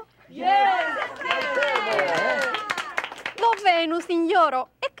malfermo. Do venu, signoro,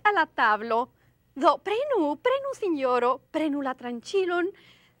 ek a la tablo. Do prenu, signoro, prenu la tranĉilon,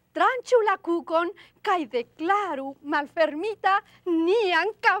 tranĉu la kukon kaj deklaru malfermita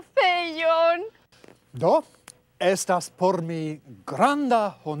nian kafejon. Do, estas por mi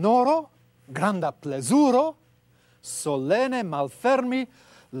granda honoro, granda plezuro, solene malfermi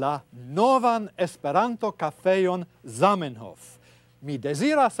la novan Esperanto-kafejon Zamenhof. Mi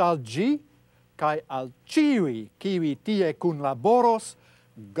deziras al ĝi kaj al ĉiuj, kiuj tie kunlaboros,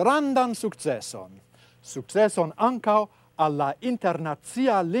 grandan sukceson. Sukceson ankaŭ al la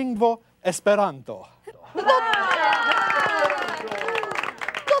internacia lingvo Esperanto.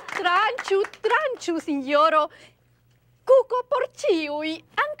 Do tranĉu, signoro. Kuko por ĉiuj,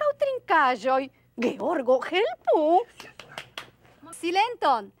 ankaŭ trinkaĵoj. Georgo, helpu!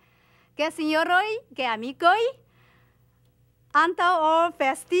 Silenton! Sinjoroj, amikoj, antaŭ ol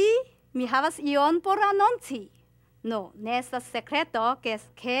festi, mi havas ion por anonci. No, ne estas sekreto, ke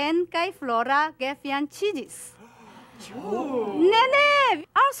Ken kaj Flora gefianĉiĝis. Ne,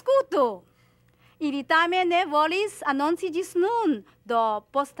 aŭskultu! Ili tamen ne volis anonci ĝis nun, do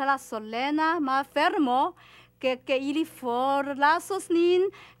post la solena malfermo, ke ili forlasos nin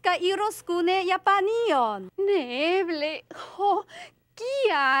kaj iros kune Japanion. Neeble! Ho,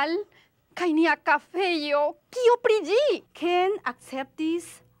 kial? Kaj nia kafejo, kio pri ĝi? Ken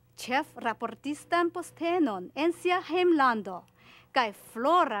akceptis ĉefraportistan postenon en sia hejmlando, kaj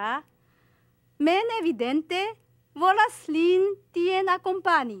Flora men evidente volas lin tien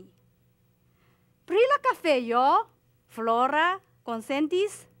akompani. Pri la kafejo, Flora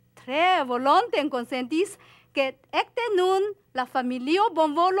konsentis, tre volonte konsentis, ke ekde nun la familio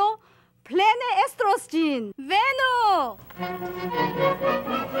bonvolo plene estros ĝin. Venu!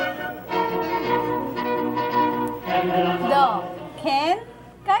 Do, Ken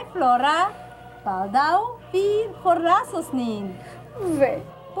kaj Flora, baldaŭ vi forlasos nin. Ve.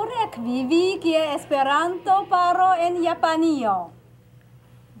 Por ekvivi kiel Esperanto-paro en Japanio.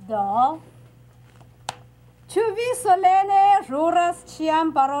 Do, ĉu vi solene ĵuras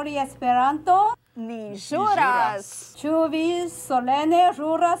ĉiam paroli Esperanto? Ni ĵuras. Ĉu vi solene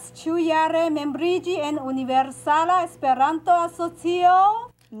ĵuras ĉiujare membriĝi en Universala Esperanto-Asocio?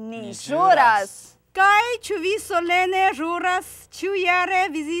 Ni ĵuras. Kaj ĉu vi solene ĵuras ĉiujare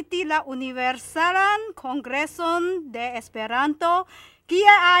viziti la Universalan Kongreson de Esperanto, kie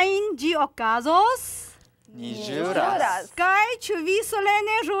ajn ĝi okazos? Ni ĵuras. Kaj ĉu vi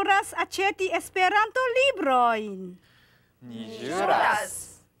solene ĵuras aĉeti Esperanto-librojn? Ni ĵuras.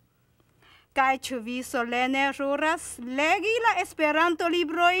 Kaj ĉu vi solene ĵuras legi la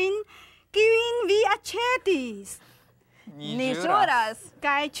Esperanto-librojn, kiujn vi aĉetis? Ni ĵuras.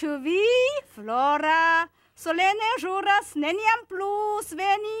 Kaj ĉu vi, Flora, solene ĵuras neniam plu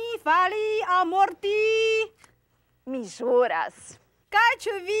sveni, fali aŭ morti? Mi ĵuras. Kaj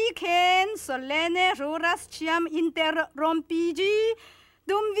ĉu vi, Ken, solene ĵuras ĉiam interrompiĝi,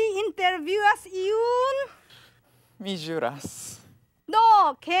 dum vi intervjuas iun? Mi ĵuras. Do,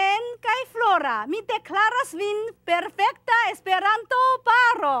 Ken kaj Flora, mi deklaras vin perfekta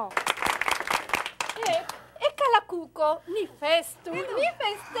Esperanto-paro. Eka la kuko, ni festu. Ni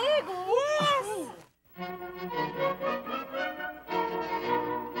festegu. Yes!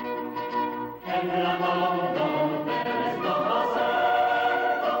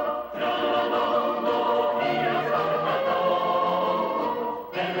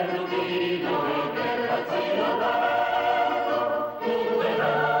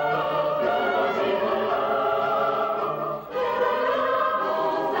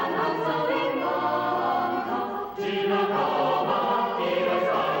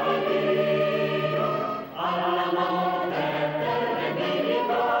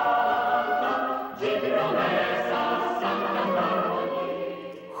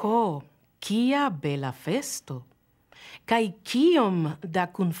 Ho, kia bela festo! Kaj kiom da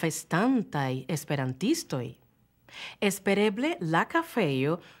kunfestantaj esperantistoj! Espereble la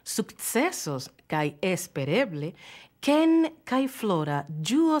kafejo sukcesos kaj espereble Ken kaj Flora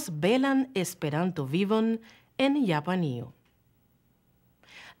ĝuos belan Esperanto-vivon en Japanio.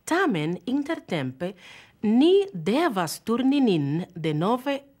 Tamen, intertempe, ni devas turni nin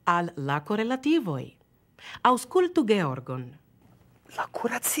denove al la korelativoj. Aŭskultu Georgon. La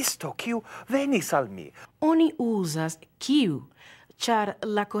kuracisto, kiu venis al mi. Oni uzas kiu, ĉar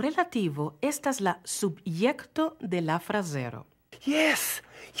la korelativo estas la subjekto de la frazero. Jes,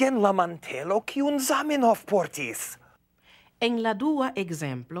 jen la mantelo, kiun Zamenhof portis. En la dua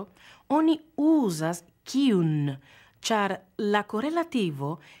ekzemplo, oni uzas kiun, ĉar la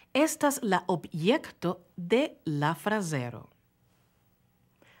korelativo estas la objekto de la frazero.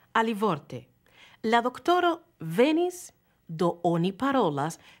 Alivorte, la doktoro venis, do oni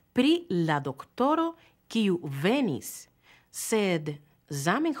parolas pri la doktoro kiu venis, sed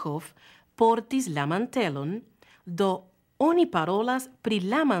Zamenhof portis la mantelon, do oni parolas pri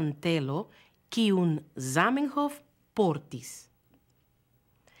la mantelo kiun Zamenhof portis.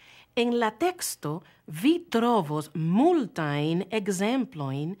 En la teksto vi trovos multajn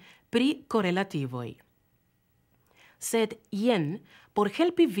ekzemplojn pri korelativoj. Sed jen, por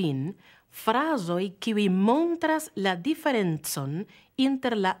helpi vin, frazoj kiuj montras la diferencon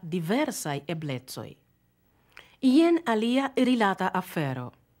inter la diversaj eblecoj. Jen alia rilata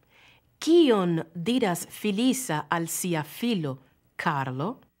afero. Kion diras Filisa al sia filo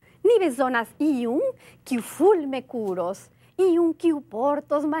Carlo? Ni bezonas iun, kiu fulme kuros, iun, kiu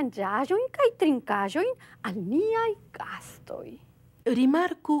portos manĝaĵojn kaj trinkaĵojn al niaj gastoj.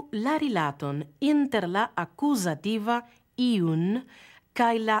 Rimarku la rilaton inter la akuzativa iun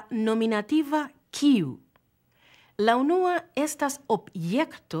kaj la nominativa kiu. La unua estas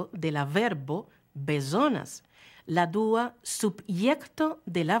objekto de la verbo bezonas, la dua subjekto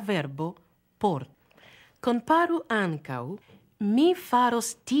de la verbo por. Komparu ankaŭ mi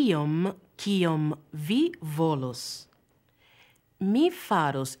faros tiom, kiom vi volos. Mi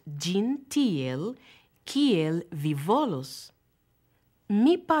faros ĝin tiel, kiel vi volos.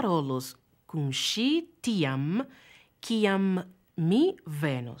 Mi parolos kun ŝi tiam, kiam mi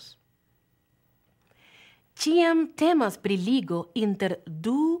venos. Ĉiam temas pri ligo inter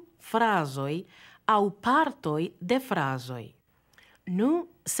du frazoj aŭ partoj de frazoj. Nu,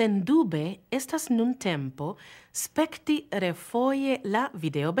 sendube estas nun tempo spekti refoje la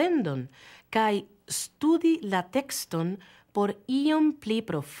videobendon kaj studi la tekston por iom pli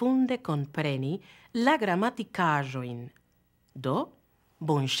profunde kompreni la gramatikaĵojn. Do,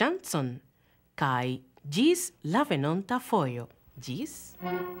 bonŝancon kaj ĝis la venonta fojo. Ĝis.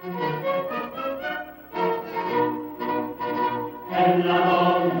 En la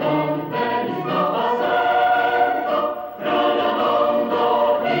mondon venis nova sento, tra la mondo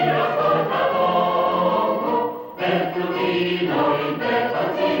iras forta voco, per flutinoj de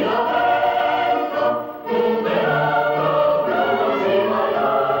facila vento, unde loro bruĝima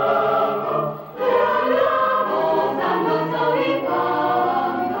loko, reallamos dandoso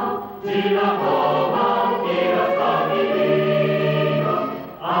infanto, ĝi la homan iras familio,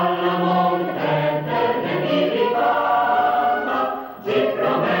 alla monte eterne militanta, ĝi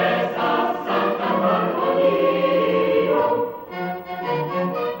promesas sanktan harmonio.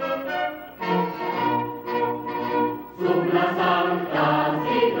 Sub la sankta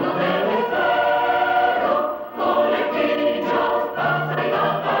signo de l'espero, kolektiĝas pacaj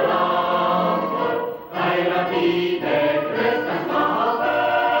batalantoj, kaj rapide kreskas la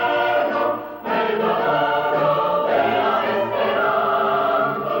apero, per valoro de la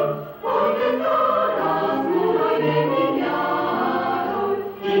esperantoj, orkestraras muroj de miljaroj,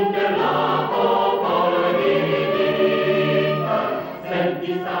 inter la popoloj dividitaj,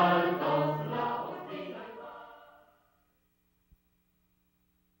 senti saltos la hostinaj.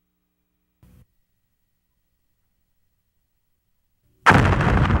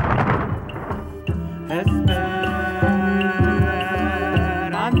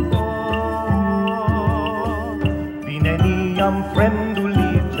 Vi neniam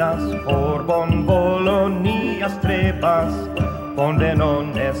fremduliĝas, for bonvolo ni strebas, bonvenon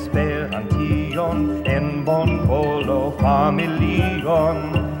Esperantion, en bonvolo familion.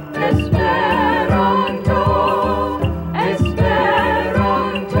 Esperanto,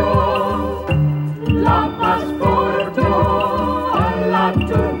 Esperanto, la pasporto alla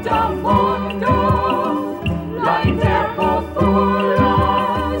tuta mondo, la interpopula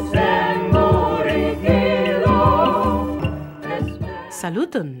senmorigilo.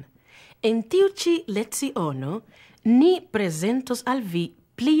 Saluton! En tiu ĉi leciono ni prezentos al vi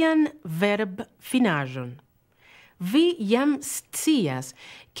plian verbfinaĵon. Vi jam scias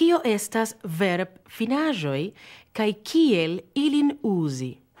kio estas verbfinaĵoj kaj kiel ilin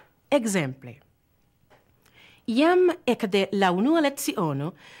uzi. Ekzemple, jam ekde la unua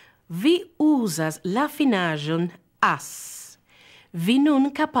leciono vi uzas la finaĵon as. Vi nun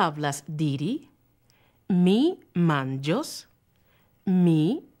kapablas diri mi manĝos,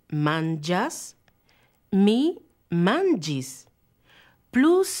 mi manĝas, mi manĝis,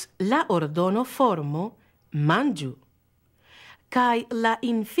 plus la ordono formo manĝu, kaj la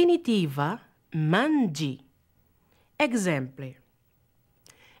infinitiva manĝi. Ekzemple,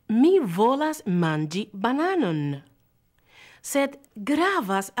 mi volas manĝi bananon, sed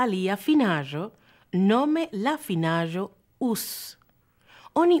gravas alia finaĵo, nome la finaĵo us.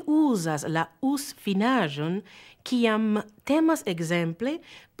 Oni uzas la us finaĵon kiam temas ekzemple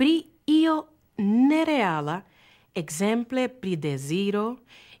pri io nereala, ekzemple pri deziro,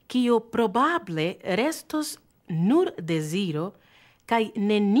 kio probable restos nur deziro kaj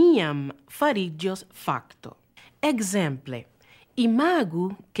neniam fariĝos fakto. Ekzemple, imagu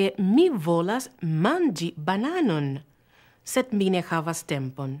ke mi volas manĝi bananon, sed mi ne havas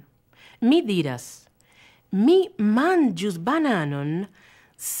tempon. Mi diras, mi manĝus bananon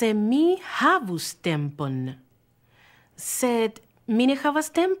se mi havus tempon. Sed mi ne havas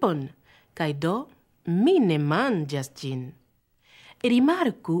tempon, kaj do mi ne manĝas ĝin.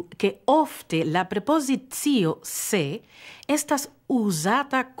 Rimarku ke ofte la prepozicio se estas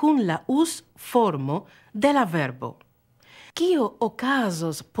uzata kun la us formo de la verbo. Kio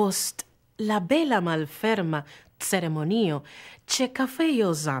okazos post la bela malferma ceremonio ĉe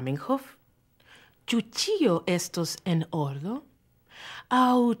kafejo Zamenhof? Ĉu ĉio estos en ordo?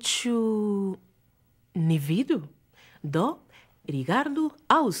 Aŭ ĉu ni vidu? Do, rigardu,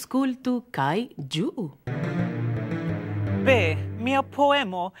 aŭskultu kaj ĝuu. Be, mia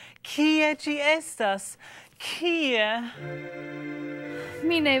poemo, kie ĝi estas? Kie?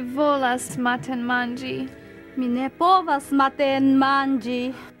 Mi ne volas maten manĝi. Mi ne povas maten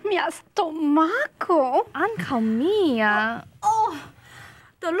manĝi. Mia stomako. Ankaŭ mia. Oh,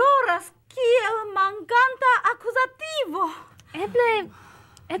 doloras kiel manganta akuzativo.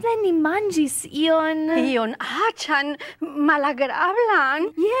 Eble ni manĝis ion... Ion aĉan, malagrablan.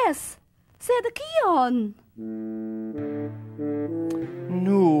 Yes, sed kion?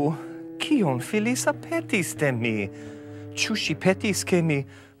 Nu, Kion Felisa petis de mi? Ĉu ŝi petis ke mi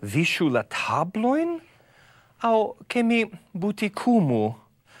viŝu la tablojn? Aŭ ke mi butikumu?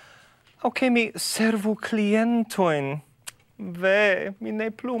 Aŭ ke mi servu klientojn? Ve, mi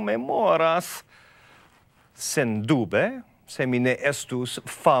ne plu memoras. Sendube, se mi ne estus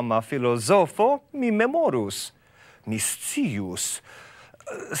fama filozofo, mi memorus. Mi scius.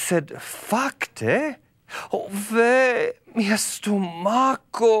 Sed fakte, ve, mia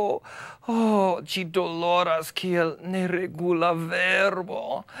stomaco, ci doloras kiel neregula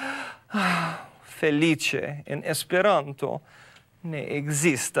verbo. Felice, en Esperanto, ne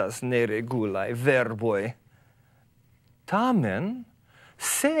existas neregulaj verboj. Tamen,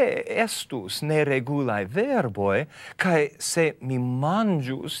 se estus neregulaj verboj, kaj se mi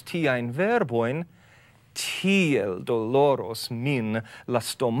manĝus tiajn verbojn, tiel doloros min la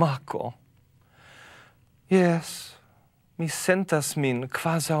stomaco. Yes, mi sentas min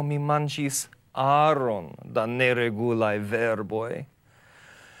kvazaŭ mi manĝis aron da neregulaj verboj.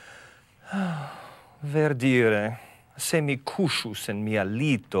 Verdire, se mi kuŝus en mia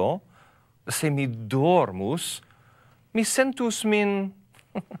lito, se mi dormus, mi sentus min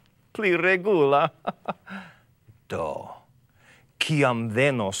pli regula. Do, kiam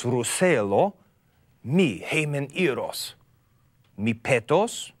venos Ruselo, mi hejmen iros. Mi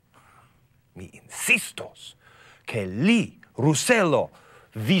petos, mi insistos, ke li, Ruselo,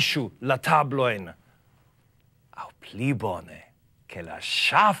 viŝu la tablojn. Aŭ pli bone, ke la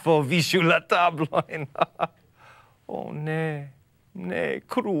ŝafo viŝu la tablojn. Oh ne, ne,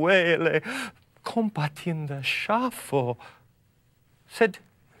 cruele, compatinda ŝafo. Sed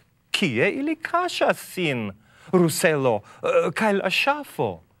kie ili kaŝas sin, Ruselo, kaj la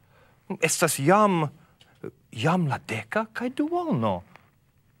ŝafo? Estas jam la deka kaj duono.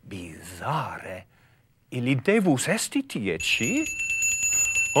 Bizarre. Ili devus esti tie ĉi?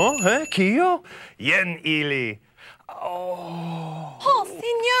 Kio? Jen ili.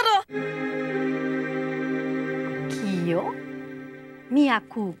 Signoro! Kio? Mia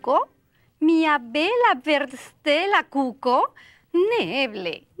kuko? Mia bela verdstela kuko?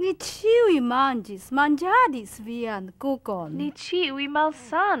 Neeble. Ni ĉiuj manĝadis vian kukon. Ni ĉiuj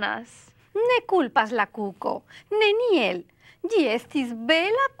malsanas. Ne kulpas la kuko. Neniel. Ĝi estis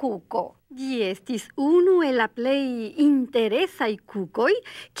bela kuko. Ĝi estis unu el la plej interesaj kukoj,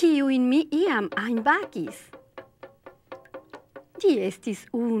 kiujn mi iam ajn bakis. Ĝi estis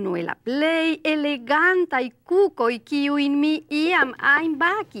unu el la plej elegantaj kukoj, kiujn mi iam ajn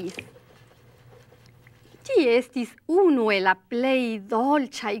bakis. Ĝi estis unu el la plej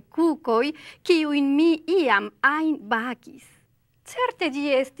dolĉaj kukoj, kiujn mi iam ajn bakis. Certe ĝi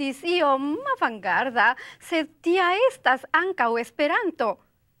estis iom avangarda, sed tia estas ankaŭ Esperanto.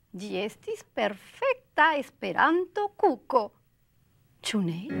 Ĝi estis perfekta Esperanto-kuko. Ĉu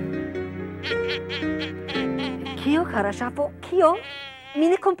ne? Kio, kara ŝafo? Kio?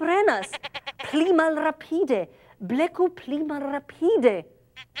 Mi ne komprenas. Pli malrapide. Bleku pli malrapide.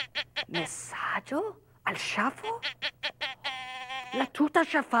 Mesaĝo? Al ŝafo? La tuta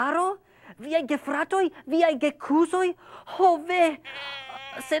ŝafaro? Viaj gefratoj? Viaj gekuzoj? Ho ve!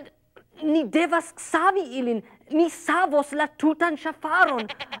 Sed ni devas savi ilin. Ni savos la tutan ŝafaron.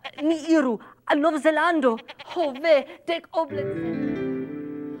 Ni iru al Novzelando. Ho ve!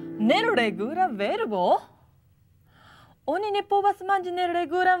 Neregula verbo? Oni ne povas manĝi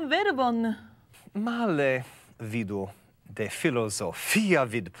neregulan verbon. Male, vidu. De filozofia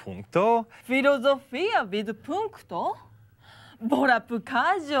vidpunkto. Filozofia vidpunkto?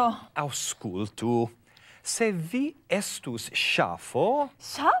 Volapukaĵo. Aŭskultu. Se vi estus ŝafo.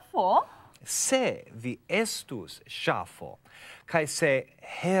 Ŝafo? Se vi estus ŝafo, kaj se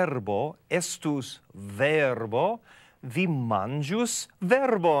herbo estus verbo, vi manĝus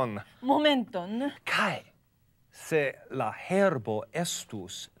verbon. Momenton. Kaj se la herbo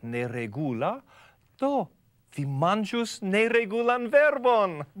estus neregula, do vi manĝus neregulan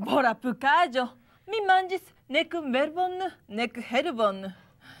verbon. Volapukaĵo. Mi manĝis nek verbon, nek herbon.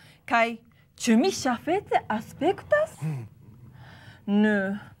 Kaj ĉu mi ŝafete aspektas?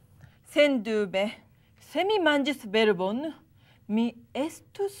 Nu, sendube, se mi manĝis verbon, mi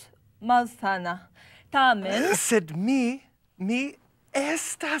estus malsana. Tamen... Sed mi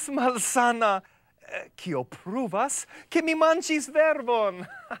estas malsana. Kio pruvas, ke mi manĝis verbon.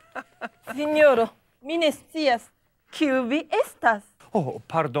 Signoro, mi ne scias, kiu vi estas.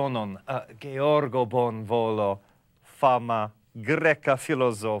 Pardonon, Georgo Bonvolo, fama greka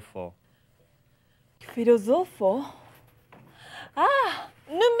filozofo. Filozofo?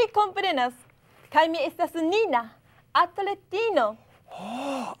 Nun mi komprenas. Kaj mi estas Nina, atletino.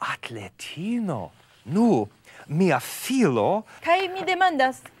 Atletino? Nu, mia filo... Kaj mi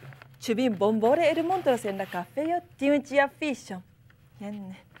demandas, Ĉu vi bonvole elmontros en la kafejo tiun ĉi afiŝon?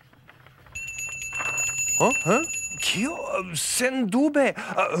 Jen. Kio? Sendube,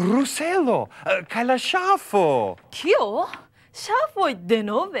 Ruselo, kaj la ŝafo. Kio? Ŝafoj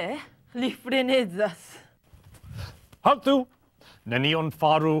denove? Li frenezas. Haltu! Nenion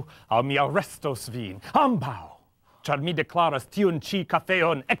faru, aŭ mi arestos vin, ambaŭ, ĉar mi deklaras tiun ĉi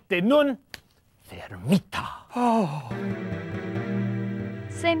kafeon ekde nun fermita.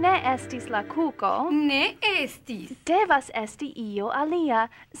 Se ne estis la kuko, Ne estis. devas esti io alia,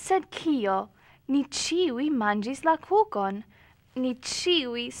 sed kio? Ni ĉiuj manĝis la kukon. Ni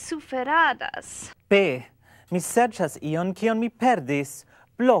ĉiuj suferadas. Be, mi serĉas ion, kion mi perdis.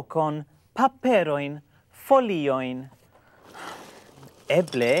 Blokon, paperojn, foliojn.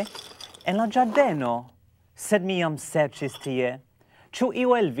 Eble en la ĝardeno, sed mi jam serĉis tie. Ĉu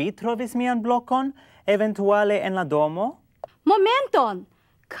iu el vi trovis mian blokon, eventuale en la domo? Momenton!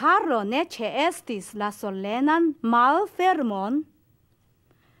 Carlo ne ĉeestis la solenan malfermon.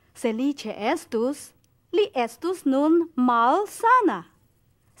 Se li ĉeestus, li estus nun malsana.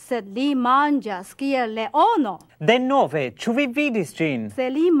 Sed li manĝas kiel leono. Denove, ĉu vi vidis ĝin? Se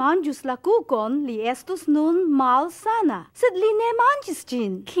li manĝus la kukon, li estus nun malsana. Sed li ne manĝis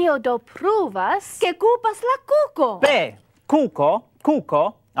ĝin. Kio do pruvas, ke kulpas la kuko? Be, kuko,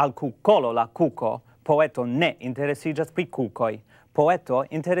 al kukolo la kuko. Poeto ne interesiĝas pri kukoj. Poeto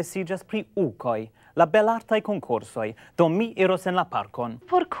interesiĝas pri ukoj, la belartaj konkursoj. Do mi iros en la parkon.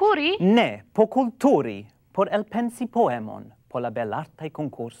 por kuri? Ne, por kulturi, por elpensi poemon, por la belartaj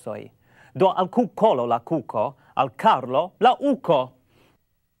konkursoj. Do al kukolo la kuko, al Carlo la uko.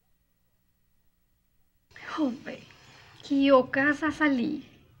 Jove, kio okazas al li?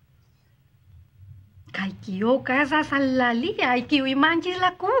 Kaj kio okazas al la aliaj, kiuj manĝis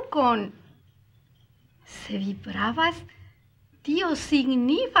la kukon? Se vi pravas, tio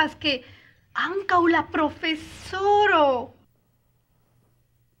signifas ke ankaŭ la profesoro.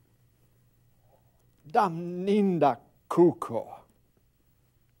 Damninda kuko.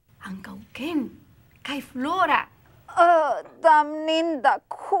 Ankaŭ Ken kaj Flora. Damninda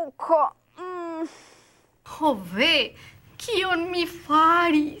kuko. Ho ve, kion mi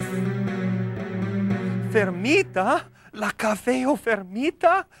faris? Fermita? La kafejo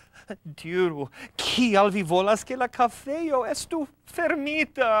fermita? Diru, kial vi volas ke la kafejo estu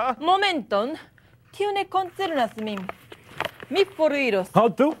fermita? Momenton, tio ne koncernas min. Mi foriros.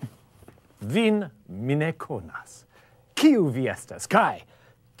 Haltu! Vin mi ne konas. Kiu vi estas, kaj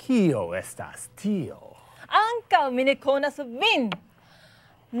kio estas tio? Ankaŭ mi ne konas vin.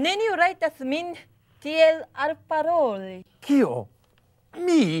 Neniu rajtas min tiel alparoli. Kio?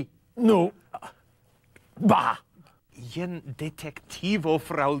 Mi? Nu, bah! Jen detektivo,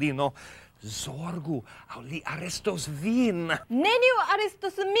 fraŭlino. Zorgu, aŭ li arestos vin. Neniu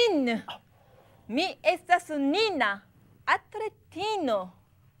arestos min. Mi estas Nina, atletino.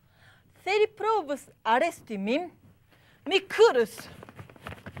 Se li provus aresti min, mi kurus,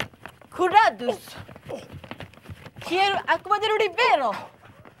 kuradus, kiel akvo de rivero.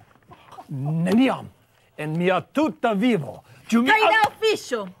 Neniam en mia tuta vivo. Ĉu mi Kaj la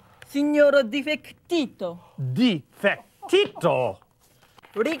afiŝo, signoro difektito. Difektito?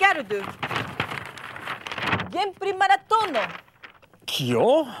 Rigardu. Jen pri maratono.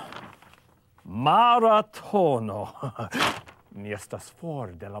 Kio? Maratono. Mi estas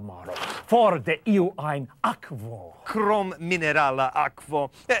for de la maro, for de iu ajn akvo. Krom minerala akvo,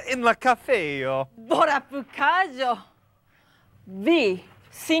 en la kafejo. Vorapukaĵo. Vi,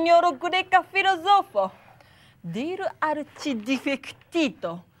 signoro greka filozofo, diru al ĉi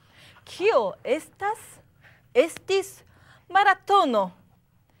difektito, kio estis maratono.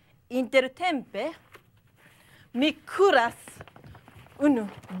 Intertempe, mi kuras, 1,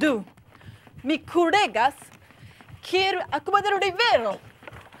 2, mi kuregas, kiel akvo de rivero.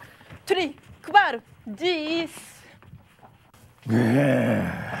 3, 4, ĝis. Ne.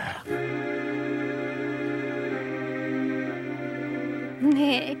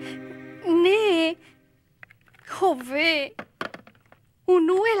 Ho ve.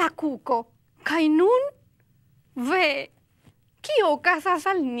 Unue la kuko, kaj nun ve. Kio okazas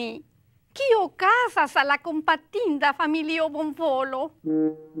al ni? Kio okazas al la kompatinda familio Bonvolo?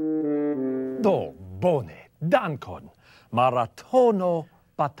 Do, bone, dankon. Maratono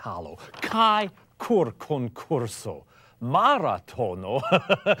batalo, kaj konkurso. Maratono,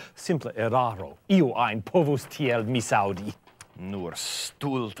 simple eraro. Iu ajn povus tiel misaŭdi. Nur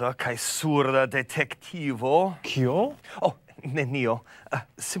stulta kaj surda detektivo. Kio? Oh, nenio.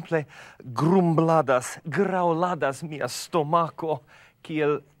 Simple grumbladas, graŭladas mia stomako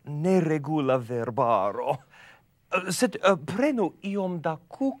kiel neregula verbaro. Sed prenu iom da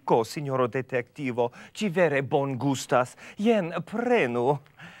kuko, signoro detektivo. Ci vere bon gustas. Jen, prenu.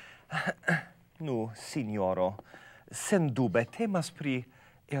 Nu, signoro, sen dube temas pri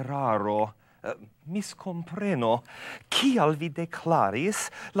eraro. Miscompreno. Kial vi declaris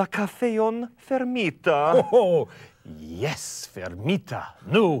la cafeon fermita? Oh, yes, fermita.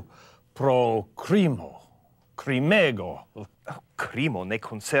 Nu, pro crimo. Crimego. Crimo ne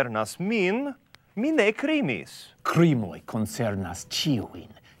concernas min. Mi ne crimis. Crimoi concernas ciuin.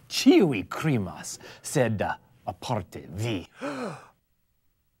 Ciui crimas, sed aparte vi.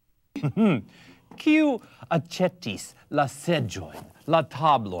 Kiu accetis la seggioin, la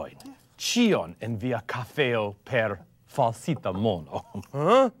tabloin, cion en via cafeo per falsita mono?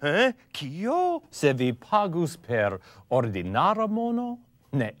 Kio? Se vi pagus per ordinara mono,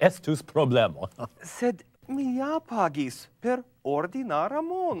 ne estus problemo. Sed mi ja pagis per ordinara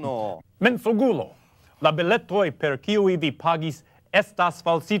mono. Mensogulo, la biletoi per kiui vi pagis estas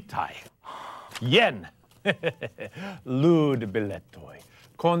falsitai. Jen, lud biletoi,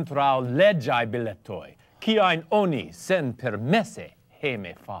 contrau legiai biletoi, kiain oni sen permesse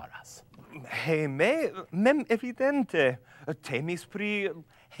heme faras. Heme? Mem evidente. Temis pri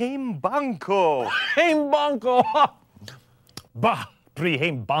heimbanko. Heimbanko! Bah, pri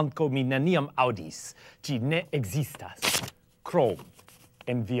heimbanko mi neniam audis. Ci ne existas. Krom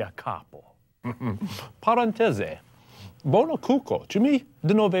en via capo. Parentese, bona cuco, ci mi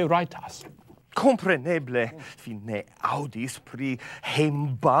denove raitas. Compreneble, vi ne audis pri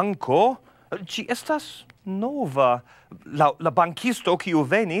heimbanko. Ci estas nova. La bankisto kiu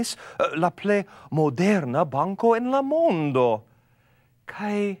venis, la ple moderna banko en la mondo.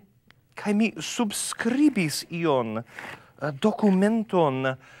 Kai mi subscribis ion,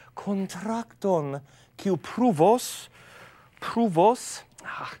 dokumenton, kontrakton, kiu pruvos,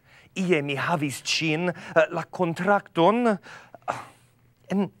 ie mi havis cin, la kontrakton,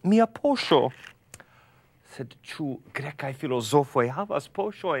 en mia poŝo. Sed ĉu grekaj filozofoj havas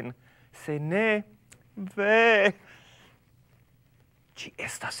poŝojn? Se ne, ve. Ci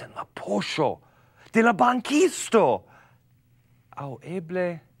estas en la poŝo de la bankisto. Au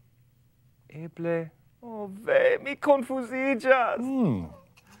eble, oh ve, mi confusiĝas.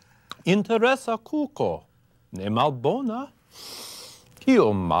 Interesa cuco, ne malbona.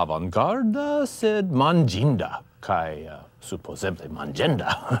 Iom avangarda, sed manginda, kai supposeble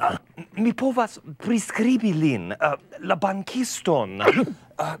mangenda. Mi povas priskribi lin, la bankiston.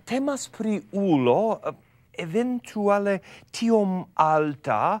 Temas pri ulo, eventuale tiom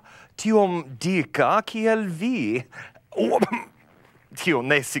alta, tiom dika, kiel vi. Tio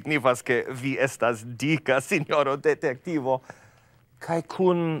ne signifas ke vi estas dika, signoro detektivo. Kai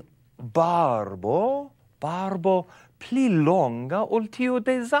kun barbo pli longa ol tiu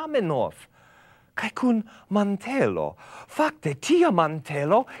de Zamenhof. Kai kun mantelo. Fakte, tia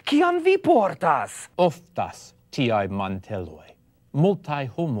mantelo, kian vi portas? Oftas tiai manteloi. Multai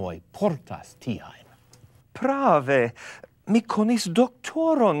homoi portas tiain. Prave. Mi konis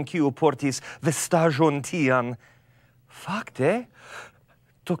doktoron, kiu portis vestaĵon tian. Fakte,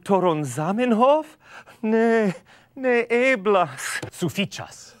 doktoron Zamenhof? Ne eblas.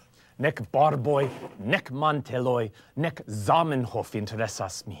 Suficias. Nek barboi, nek manteloi, nek Zamenhof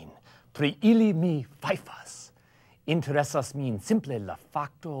interesas min. Pri ili mi faifas. Interesas min simple la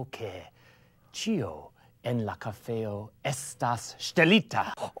facto che cio en la cafeo estas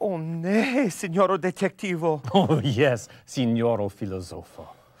stelita. Oh ne, signoro detektivo. Oh yes, signoro filosofo.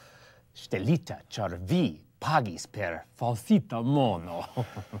 Stelita, char vi pagis per falsita mono.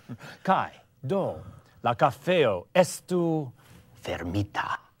 Kai, do, la cafeo estu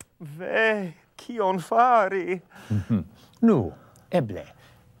fermita. Ve, kion fari? Nu,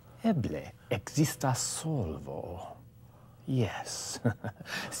 eble existas solvo. Yes.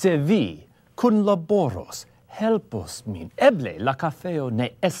 Se vi kunlaboros, helpos min, eble la cafeo ne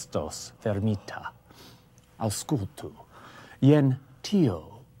estos fermita. Aŭskultu, jen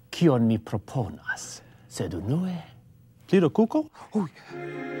tio, kion mi proponas. Sed unue, pli da kuko?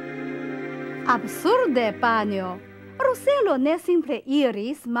 Absurde, panjo. Ruselo ne simple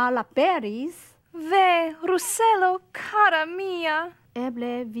iris, malaperis. Ve, Ruselo, cara mia.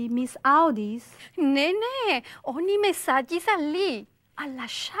 Eble vi misaŭdis. Ne, oni mesagis al li, al la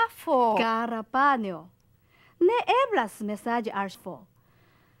ŝafo. Cara panjo, ne eblas mesaĝi al ŝafo.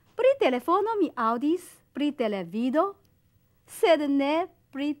 Pri telefono mi aŭdis, pri televido, sed ne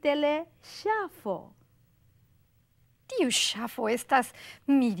pri teleŝafo. Tiu ŝafo estas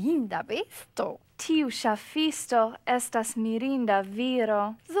mirinda besto. Tiu ŝafisto estas mirinda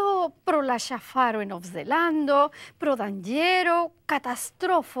viro. Do pro la ŝafaro en Novzelando, pro danĝero,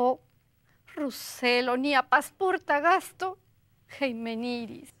 katastrofo, Ruselo, nia pasporta gasto,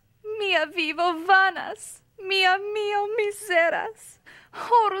 hejmeniris. Mia vivo vanas, mia mio miseras.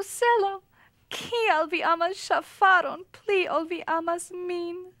 Ho, Ruselo, kial vi amas ŝafaron pli ol vi amas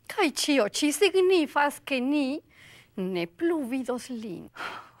min? Kaj ĉio ĉi signifas, ke ni ne plu vidos lin.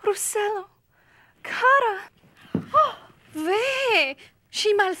 Ruselo, cara! Oh, ve!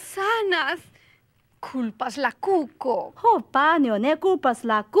 Ŝi malsanas! Kulpas la kuko. Ho, panjo, ne kulpas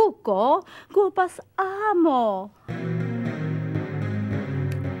la kuko, kulpas amo.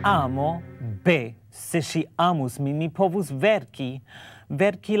 Amo? Be, se ŝi amus min, mi povus verki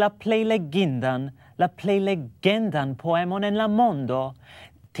la plej legendan poemon en la mondo.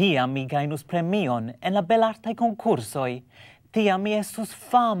 Tiam mi gajnus premion en la belartaj konkursoj. Tiam mi estus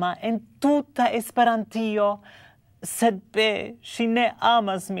fama en tuta Esperantio. Sed be, ŝi ne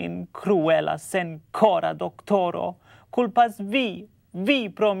amas min, cruela, senkora doktoro. Kulpas vi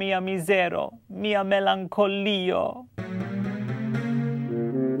pro mia mizero, mia melankolio.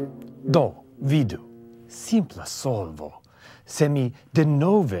 Do, vidu, simpla solvo. Se mi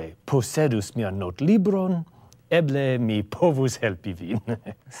denove posedus mian notlibron, eble mi povus helpi vin.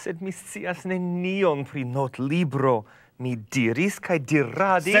 Sed mi scias nenion pri notlibro. Mi diris kaj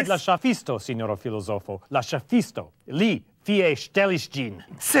diradis... Sed la ŝafisto, signoro filozofo, la ŝafisto, li fie ŝtelis ĝin.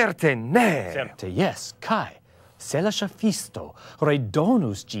 Certe ne! Certe jes, kaj se la ŝafisto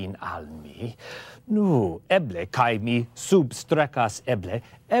redonus ĝin al mi, nu, eble, kaj mi substrekas eble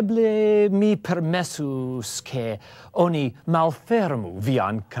mi permesus ke oni malfermu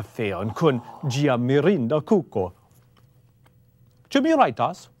vian kafeon kun ĝia mirinda kuko. Ĉu mi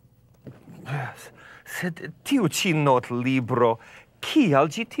rajtas? Yes. Sed tiu ĉi notlibro, kial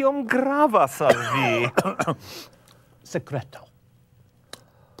ĝi tiom gravas al vi? Sekreto.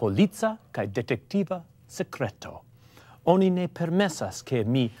 Polica kaj detektiva sekreto. Oni ne permesas ke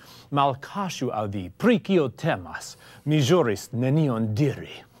mi malkaŝu al vi pri kio temas. Mi ĵuris nenion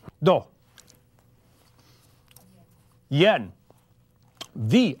diri. Do, jen,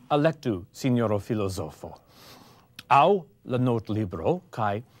 vi elektu, signoro filozofo, aŭ la notlibro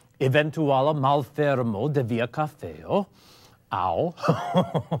kaj eventuala malfermo de via kafeo, aŭ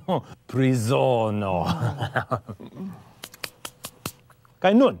prizono.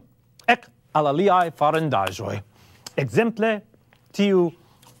 Kaj nun, ek al aliaj farendaĵoj. Ekzemple tiu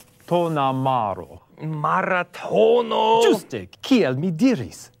tona maro. Maratono! Ĝuste, kiel mi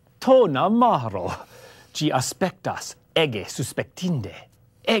diris, tona maro. Ĝi aspektas ege suspektinde,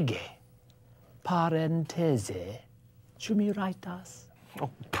 ege. Parenteze, ĉu mi rajtas? Oh,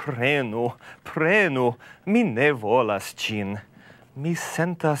 prenu, mi ne volas ĝin. Mi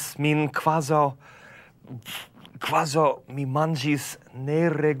sentas min kvazaŭ mi manĝis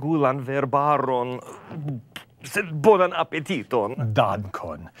neregulan verbaron. Sed bonan apetiton.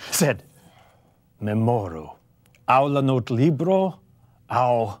 Dankon. Sed memoru, aŭ la notlibro,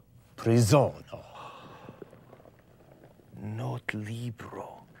 aŭ prizono. Notlibro.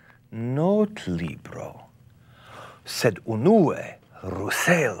 Sed unue,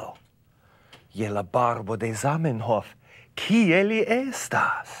 Ruselo, je la barbo de Zamenhof, kie li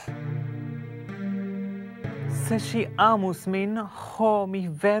estas? Se ŝi amus min, mi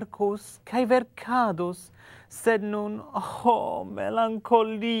verkus kaj verkadus, sed nun,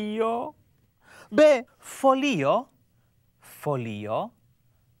 melankolio. Be, folio,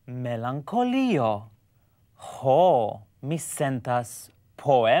 melankolio. Mi sentas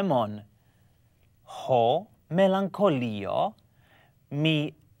poemon. Melankolio.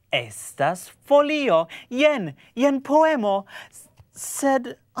 Mi estas folio. Jen poemo.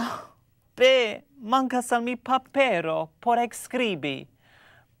 Sed, mancas al mi papero por ekskribi.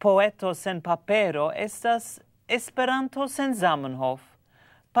 Poeto sen papero estas Esperanto sen Zamenhof.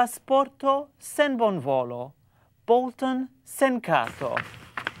 Pasporto sen bonvolo. Bolton sen kato.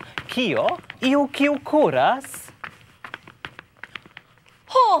 Kio? Iu kiu kuras?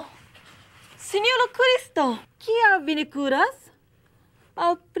 Ho! Signoro Kristo, kial vi ne kuras?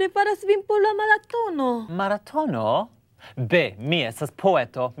 Aŭ preparas vin por la maratono? Maratono? Be, mi estas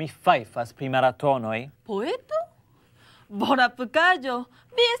poeto, mi fajfas pri maratonoj. Poeto? Bona apukaĵo,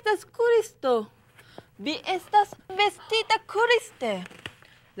 vi estas kuristo. Vi estas vestita kuriste.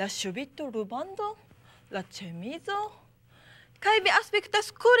 La ŝovito rubando, la ĉemizo, kaj vi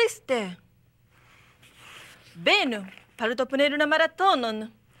aspektas kuriste. Benu, partoprenu la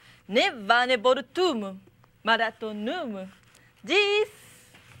maratonon. Ne vane vortumu, maratonumu. Ĝis!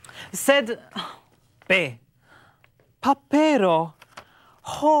 Sed, papero!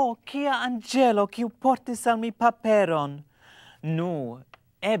 Kia angelo, kiu portis al mi paperon. Nu,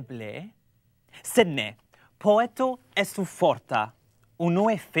 eble. Sed ne, poeto estu forta,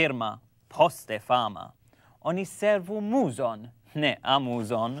 unue firma, poste fama. Oni servu muzon, ne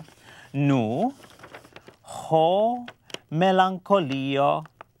amuzon. Nu, ho melancolio,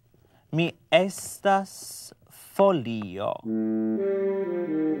 mi estas folio.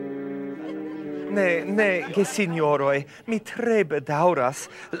 Ne, gesignoroi, mi tre bedauras.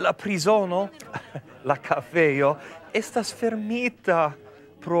 La prisono, la cafeio, estas fermita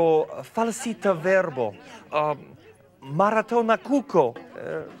pro falsita verbo. Maratona cuco,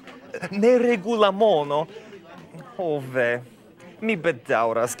 neregula mono. Ve, mi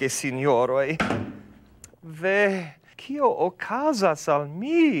bedauras, gesignoroi. Ve, kio okazas al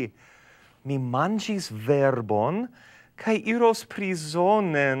mi? Mi mangis verbon, kai iros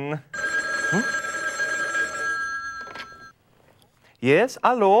prisonen. Yes,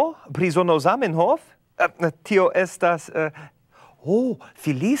 allo, prisono Zamenhof? Tio estas...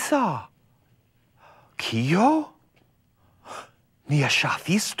 Filisa! Kio? Mia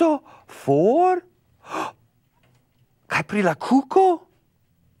ŝafisto? For? Kaj pri la kuko?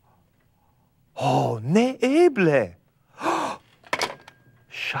 Ne eble!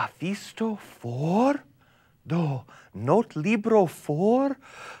 Ŝafisto for? Do, notlibro for?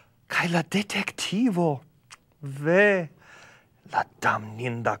 Kaj la detektivo? Ve, la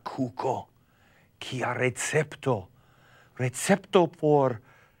damninda kuko. Kia recepto? Recepto por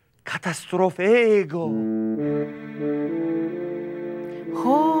katastrofego.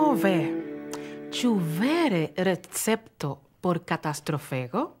 Ho ve, ĉu vere recepto por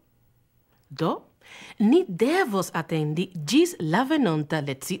katastrofego? Do, ni devos atendi ĝis la venonta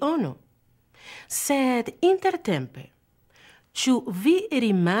leciono. Sed intertempe, ĉu vi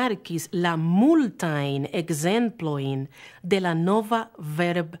rimarkis la multajn ekzemplojn de la nova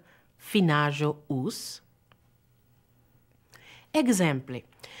verbfinaĵo us? Exemple,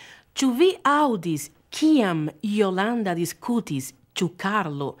 ĉu vi aŭdis kiam Jolanda diskutis ĉu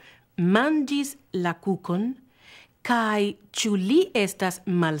Karlo manĝis la kukon kaj ĉu li estas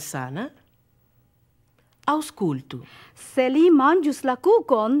malsana? Aŭskultu. Se li manĝus la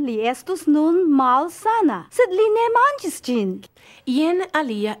kukon, li estus nun malsana, sed li ne manĝis ĝin. Jen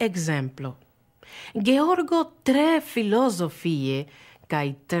alia ekzemplo. Georgo tre filozofie kaj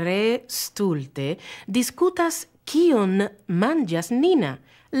tre stulte diskutas kion manĝas Nina,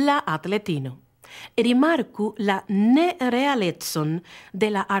 la atletino. Rimarku la nerealecon de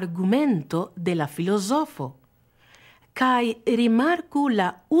la argumento de la filozofo. Kaj rimarku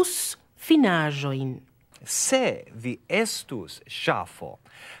la us-finaĵojn. Se vi estus ŝafo,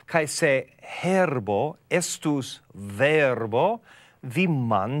 kaj se herbo estus verbo, vi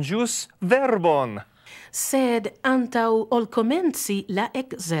manĝus verbon. Sed antaŭ ol komenci la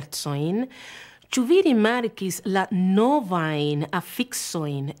ekzercojn, ĉu vi rimarkis la novajn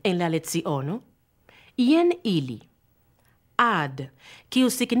afiksojn en la leciono? Jen ili. Ad, kiu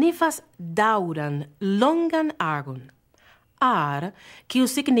signifas daŭran, longan agon. Ar, kiu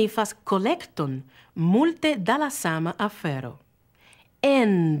signifas kolekton, multe da la sama afero.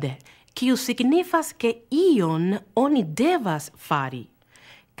 End, kiu signifas ke ion oni devas fari.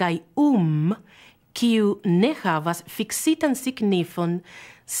 Kaj kiu ne havas fiksitan signifon,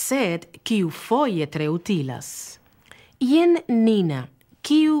 sed kiu foje tre utilas. Jen Nina,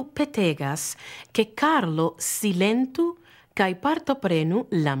 kiu petegas ke Karlo silentu kaj partoprenu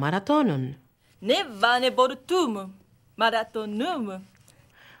la maratonon. Ne vane vortumu, maratonum.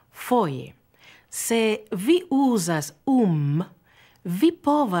 Foje, se vi uzas vi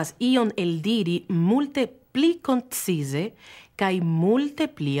povas ion eldiri multe pli koncize kaj multe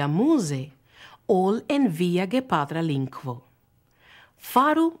pli amuse, ol en via gepatra lingvo.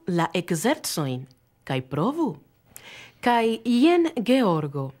 Faru la ekzercojn kaj provu. Kaj jen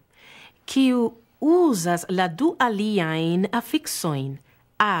Georgo, kiu uzas la du aliajn afiksojn,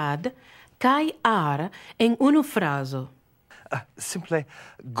 ad kaj ar en unu frazo. Simple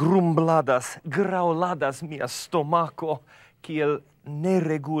grumbladas, grauladas mia stomako, kiel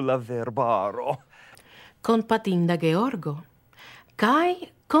neregula verbaro. Kompatinda Georgo, kaj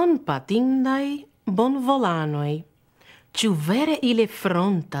kompatindaj bonvolanoj. Ĉu vere ili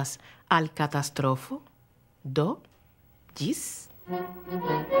frontas al katastrofo? Do, ĝis.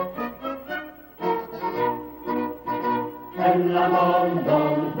 En la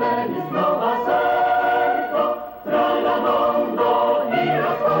mondon venis nova sento, tra la mondo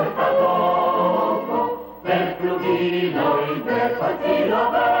iras forta voko, per flugiloj, per facila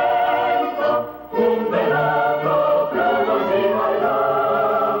vento, veloco pluvo ĝin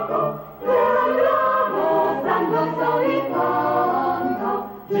alloko, per gramo frondoso y canto,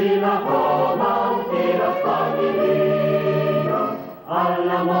 ĝi la homan tiras familio,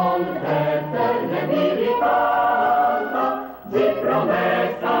 alla monte eterne militanta, ĝi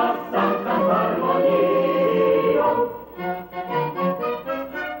promesas sankta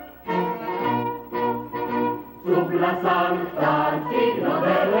sub la sancta signo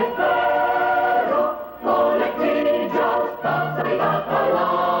dell'espero, collectigios pazai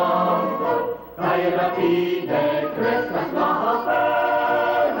batalantoi, cae rapide crescas la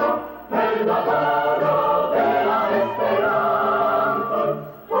afero, per laboro de la esperantoi,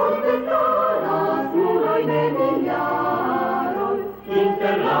 forte staras muroi de miliaroi,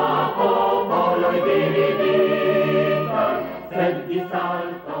 inter la popoloi dividitai, sed di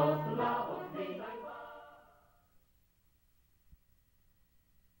saltos la osminai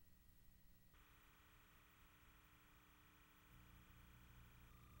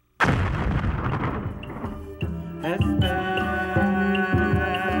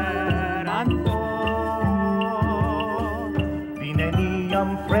Esperanto, vi neniam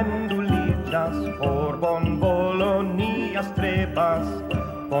fremduligas, por bonvolo ni strebas,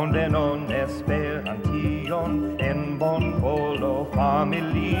 bonde non esperantion, en bonvolo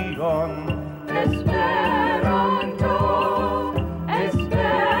familion. Esperanto,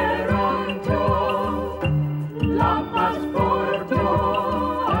 Esperanto, la pasporto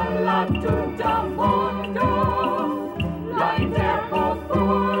alla Tuta Mondo, la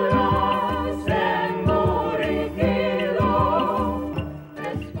interpopula senmorigilo.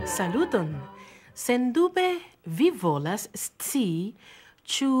 Saluton! Sendube vi volas scii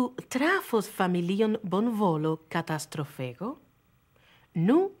ĉu trafos familion bonvolo katastrofego?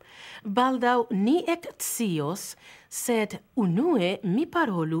 Nu, baldaŭ ni ekscios, sed unue mi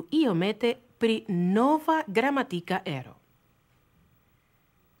parolu iomete pri nova gramatika ero.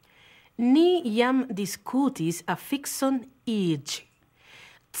 Ni jam diskutis afikson ig.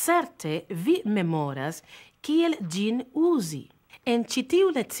 Certe vi memoras kiel ĝin uzi. En ĉi tiu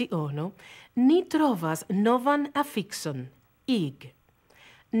leciono ni trovas novan afikson, ig.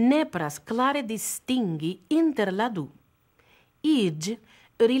 Nepras klare distingi inter la du. Ig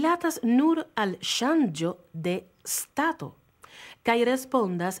rilatas nur al ŝanĝo de stato, kaj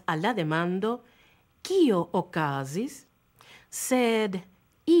respondas al la demando kio okazis, sed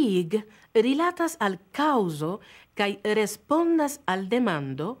ig rilatas al kaŭzo kaj respondas al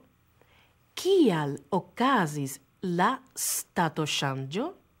demando kial okazis la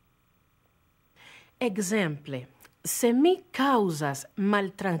statoŝanĝo? Exemple, se mi causas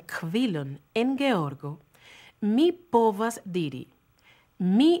maltrankvilon en Georgo, mi povas diri,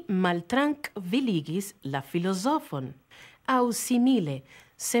 mi maltrankviligis la filozofon, aŭ simile,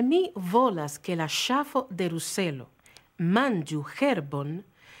 se mi volas ke la ŝafo de Ruselo manĝu herbon,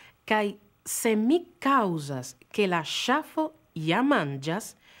 kaj se mi causas ke la ŝafo ja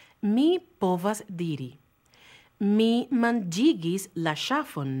manĝas, mi povas diri, mi manĝigis la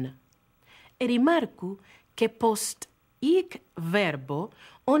ŝafon. Rimarku che post ig verbo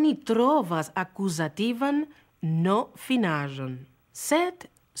oni trovas accusativan no finaĵon. Sed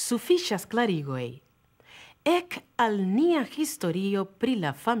sufiĉas klarigoj. Ek al nia historio pri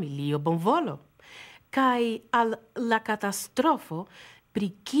la familio bonvolo, kaj al la katastrofo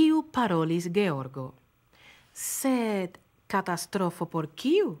pri kiu parolis Georgo. Sed katastrofo por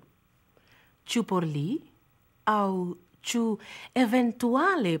kiu? Ĉu por li? Aŭ ĉu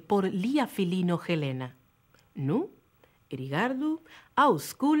eventuale por lia filino Helena? Nu, rigardu,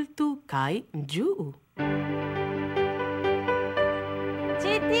 aŭskultu kaj ĝuu.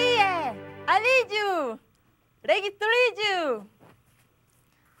 Ĉi tie! Aliĝu! Registriĝu!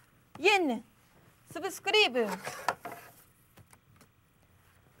 Jen, subskribu.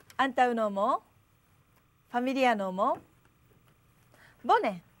 Antaŭnomo, familia nomo.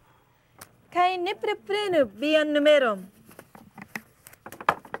 Bone. Kaj nepre prenu vian numeron.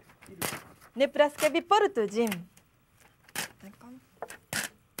 Nepras ke vi portu ĝin.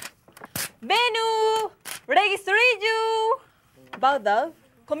 Venu! Registriĝu! Baldaŭ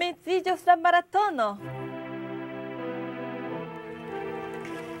komenciĝos la maratono.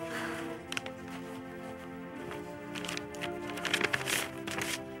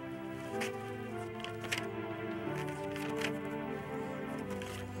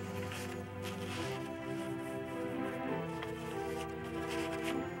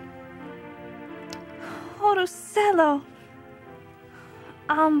 Ruselo!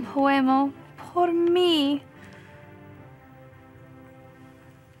 Poemo por mi.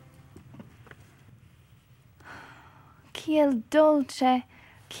 Kiel dolce,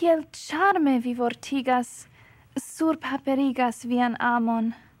 kiel charme vi vortigas, surpaperigas vian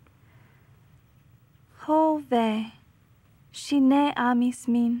amon. Ho ve, ŝi ne amis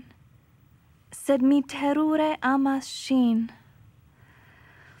min, sed mi terure amas ŝin.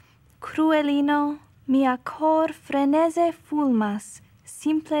 Cruelino, mia cor freneze fulmas,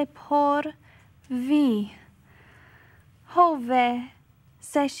 simple por vi. Ho ve,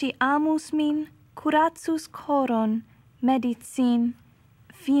 se ŝi amus min, curacus coron, medicin,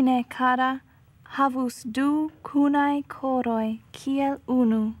 fine cara, havus du cunae coroi, kiel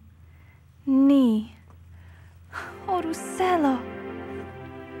unu. Ni, o Ruselo,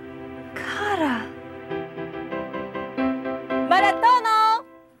 cara. Maratono!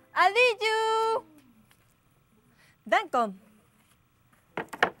 Aliĝu! Dankon!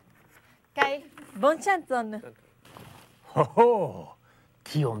 Kaj bonŝancon! Ho!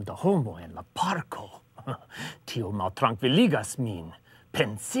 Tiom da homo en la parko. Tio maltrankviligas min,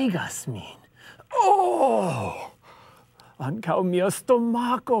 pensigas min. Ankaŭ mia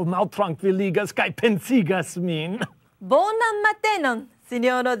stomako maltrankviligas kaj pensigas min. Bonan matenon,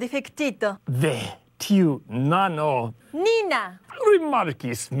 signoro difektito. Ve, tiu nano Nina!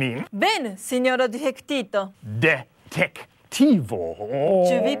 rimarkis min. Ben, signoro difektito. Detektivo.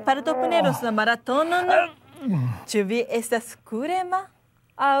 Ĉu vi partoprenos la maratonon? Ĉu vi estas kurema?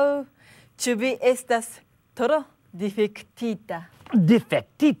 Aŭ ĉu vi estas tro difektita?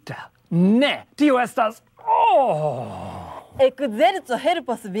 Difektita? Ne, tio estas... Ekzerco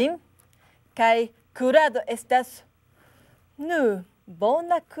helpos vin, kaj kurado estas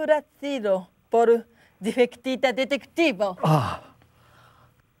bona kuracilo por difektita detektivo.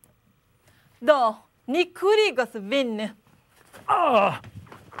 Do, ni kurigos vin.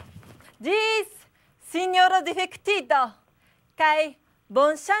 Ĝis, signoro difektito, kaj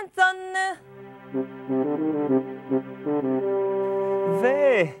bonŝancon!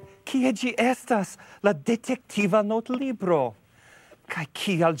 Ve, kie ĝi estas, la detektiva notlibro? Kaj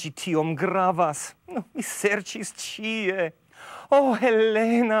kial ĝi tiom gravas? Mi serĉis ĉie.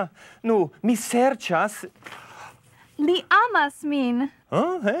 Helena, mi serĉas. Li amas min.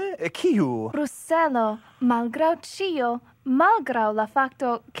 Kiu? Ruselo, malgraŭ ĉio, malgraŭ la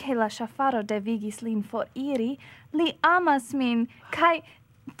fakto, ke la ŝofaro devigis lin foriri, li amas min, kaj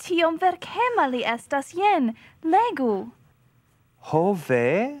tiom verkema li estas. Jen, legu.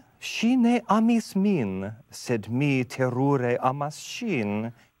 Ve, ŝi ne amis min, sed mi terure amas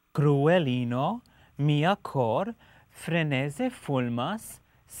ŝin. Cruelino, mia cor freneze fulmas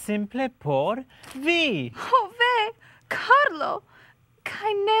simple por vi. Ve, Carlo,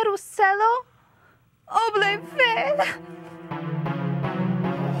 kaj ne Ruselo? Oble ve!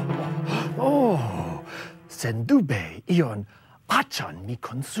 Sendube ion aĉan mi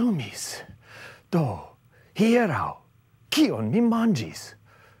konsumis. Do, hieraŭ, kion mi manĝis?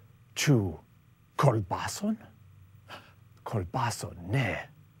 Ĉu kolbason? Kolbason ne.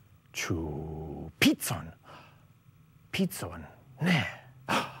 Ĉu pizzon? Pizzon ne.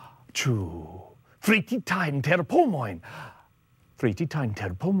 Ĉu frititajn terpomojn? Frititajn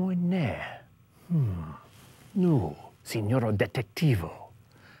terpomojn ne. Signoro detektivo.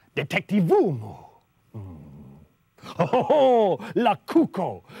 Detektivumo. La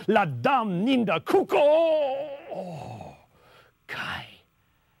kuko! La damninda kuko! Kaj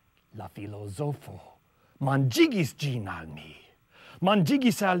la filozofo manĝigis ĝin al mi.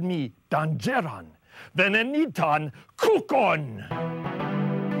 Manĝigis al mi danĝeran, venenitan kukon!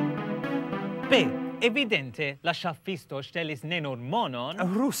 Be, evidente, la ŝafisto ŝtelis ne nur monon,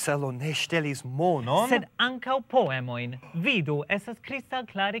 Ruselo ne ŝtelis monon, sed ankaŭ poemojn. Vidu, estas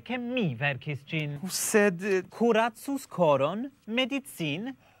kristalklare, ke mi verkis ĝin. Sed curacus coron,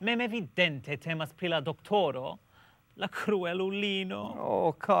 medicin, mem evidente temas pri la doktoro, la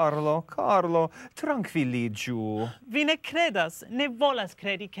cruelulino. Carlo, trankviliĝu. Vi ne credas, ne volas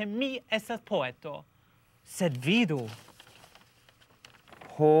credi, ke mi estas poeto. Sed vidu.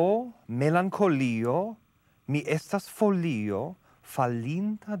 Melankolio, mi estas folio,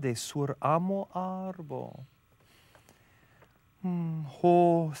 falinta de sur amo arbo.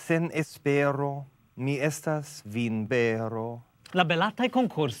 Sen espero, mi estas vinbero. La belataj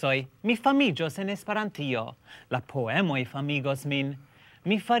konkursoj, mi famiĝos en Esperantio. La poemoj famigos min.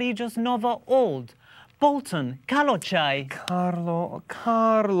 Mi fariĝos nova old, Bolton, Kaloĉaj.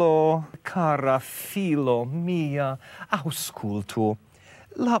 Carlo, cara filo mia, aŭskultu.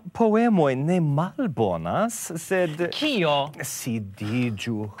 La poemoj ne malbonas, sed... Kio?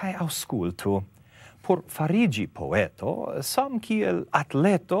 Sidiĝu kaj aŭskultu. Por fariĝi poeto, sam kiel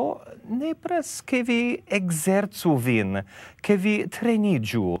atleto, nepras ke vi ekzercu vin, ke vi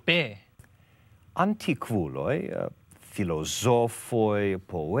treniĝu. Antikvuloj, filozofoj,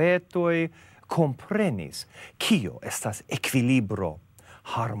 poetoj komprenis kio estas ekvilibro,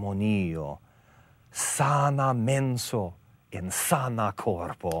 harmonio, sana menso en sana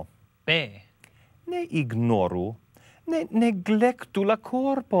korpo. Ne ignoru, ne neglektu la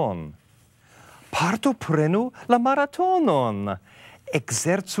korpon. Partoprenu la maratonon.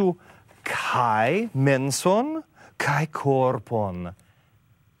 Ekzercu kaj menson kaj korpon.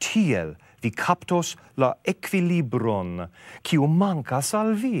 Tiel vi captos la equilibron, kiu mancas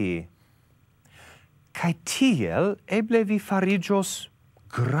al vi. Kai tiel eble vi farigios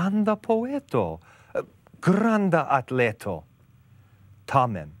granda poeto, granda atleto.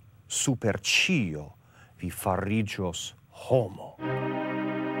 Tamen, super cio, vi farigios homo.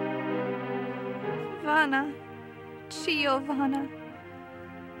 Vana, cio vana.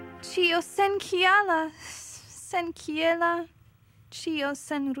 Cio sen chiala, sen chiela, cio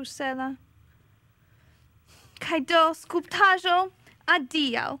sen rusela. Kai do sculptajo,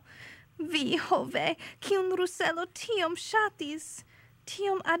 addio. Vi, hove, cium ruselo tiom shatis,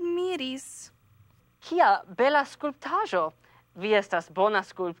 tiom admiris. Kia bella sculptajo! Vi estas bona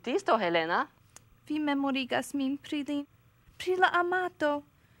sculptisto, Helena? Vi memorigas min pri la amato,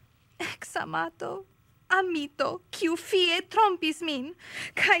 ex-amato, amito, kiu fie trompis min.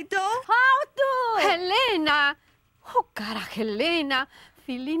 Kai do... Auto! Helena! Oh, cara Helena,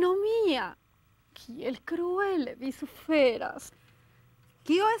 filino mia! Kiel cruele vi suferas.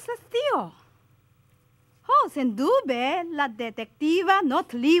 Kio estas tio? Sen dube la detektiva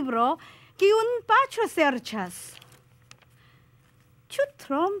notlibro kiun paĉjo serĉas. Ĉu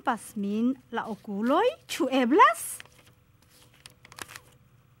trompas min la okuloj? Ĉu eblas?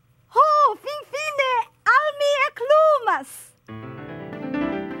 Finfine al mi eklumas!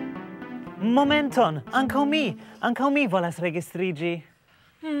 Momenton, ankaŭ mi volas registriĝi.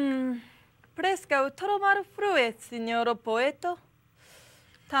 Preskaŭ tro malfrue, signoro poeto.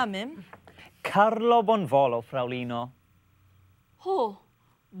 Tamen. Carlo bonvolo, fraŭlino.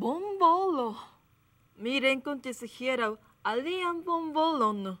 Bonvolo. Mi renkontis hieraŭ alian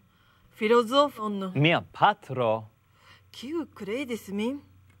bonvolon, filozofon. Mia patro. Kiu kredis min?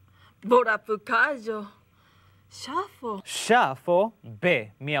 Volapukaĵo. Ŝafo. Ŝafo?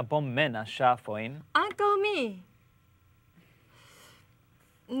 Be, mia bonmena ŝafojn. Ankaŭ mi.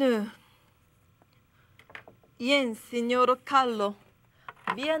 Nu. Jen, signoro Carlo.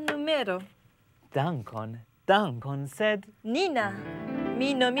 Via numero. Dankon, sed... Nina.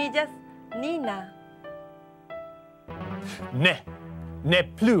 Mi nomiĝas Nina. Ne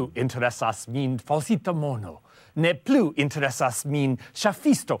plu interesas min falsita mono. Ne plu interesas min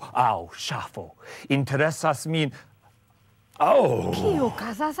ŝafisto aŭ ŝafo. Interesas min... Kio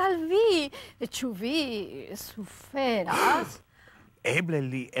okazas al vi? Ĉu vi suferas? Eble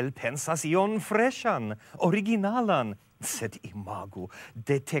li elpensas ion freŝan, originalan. Sed imagu,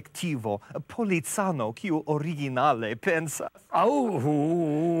 detektivo, policano, kiu originale pensas.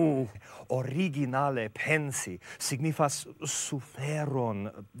 Originale pensi signifas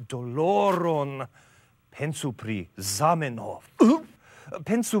suferon, doloron. Pensu pri Zamenhof.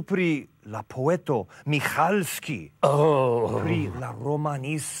 Pensu pri la poeto Michalski. Pri la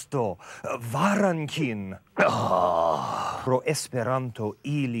romanisto Varankin. Pro Esperanto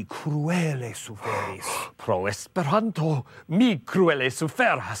ili cruele suferis. Pro Esperanto mi cruele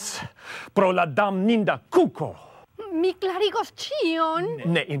suferas. Pro la damninda kuko. Mi klarigos ĉion.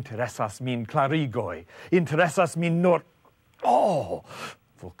 Ne interesas min klarigoj. Interesas min nur...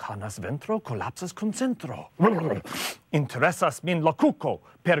 Vulcanas ventro, collapsas concentro. Interesas min la kuko,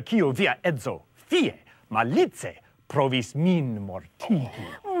 per kiu via edzo fie, malice, provis min mortigi.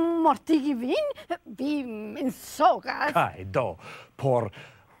 Mortigi vin? Vi mensogas. Kai do, por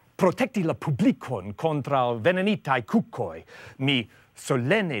protecti la publikon kontraŭ venenitaj kukoj, mi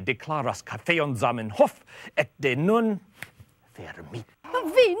solene deklaras kafeon Zamenhof ekde nun fermita.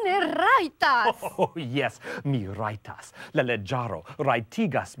 Vi ne rajtas! Yes, mi rajtas. La leĝaro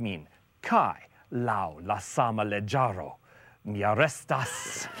rajtigas min, kaj laŭ la sama leĝaro mi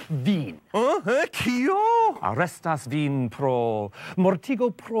arestas vin. Kio? Arestas vin pro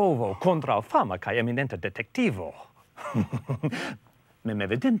mortigo provo kontraŭ fama kaj eminenta detektivo. Mem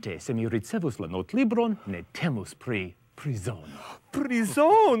evidente, se mi ricevus la notlibron, ne temus pri prizono.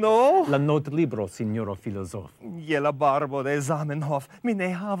 Prizono? La notlibro, signoro filozofo. Je la barbo de Zamenhof, mi ne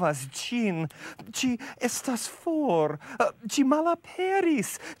havas ĝin. Ĝi estas for. Ĝi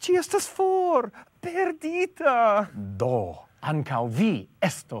malaperis. Ĝi estas for. Perdita. Do, ankaŭ vi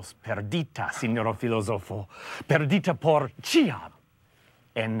estos perdita, signoro filozofo. Perdita por ĉiam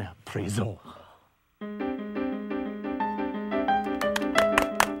en prizono.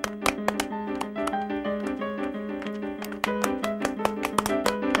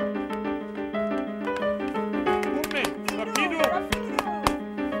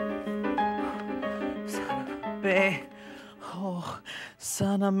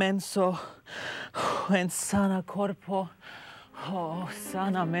 Sana menso, en sana corpo.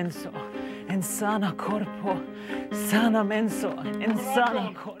 Sana menso, en sana corpo. Sana menso, en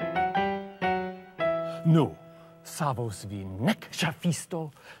sana corpo. Nu, savos vi nec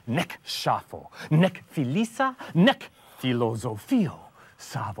ŝafisto, nec ŝafo, nec filisa, nec filozofio.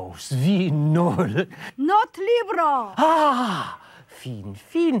 Savos vi nur... Notlibro! Ah!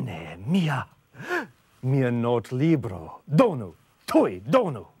 Fine, mia notlibro. Donu, tuj,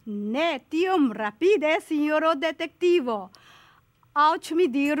 donu. Ne tiom rapide, signoro detektivo. Auĉ mi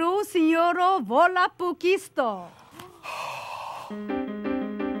diru, signoro volapukisto.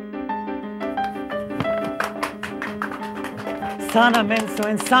 Sana menso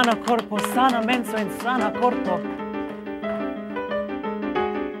en sana corpo, sana menso en sana corpo.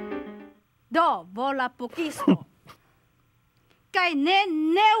 Do, volapukisto. Kai ne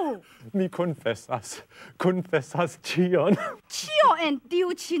neu. Mi confessas cion. Cio en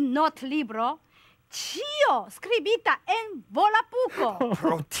tiu ci notlibro? Cio scribita en volapuko.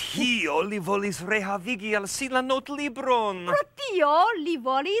 Pro tio li volis rehavigi al si la notlibron. Pro tio li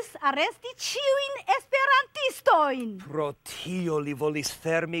volis aresti ciuin esperantistoin. Pro tio li volis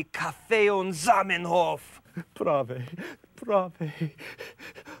fermi cafeon Zamenhof. Prave.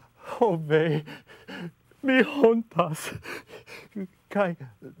 Ve, mi hontas. Kai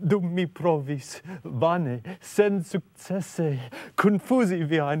dum mi provis vane, sen successe, confusi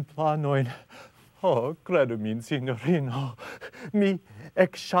viain planoin. Credu min, signorino, mi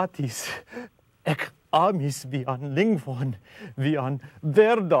ecŝatis, amis vian lingvon, vian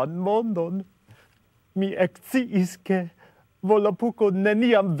verdan mondon. Mi eksciis, ke Volapuko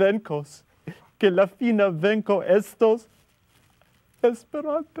neniam venkos, ke la fina venko estos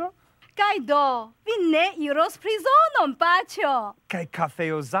Esperanta. Kai do, vi ne iros prizonon, paĉjo. Kai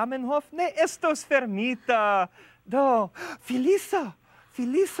cafeo Zamenhof ne estos fermita. Do, Filisa,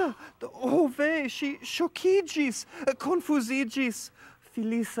 ve, si ŝokigis, konfuzigis.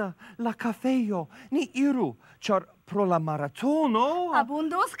 Filisa, la cafeo, ni iru, ĉar pro la maratono...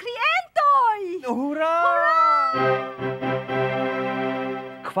 Abundos klientoj! Hurra!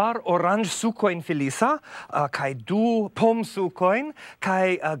 Kvar oranĝsukojn, Filisa, kaj 2 pomsukojn,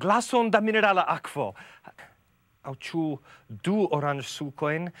 kaj glason da minerala akvo. Aŭ ĉu 2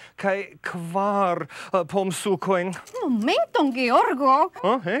 oranĝsukojn kaj 4 pomsukojn? Momenton, Georgo.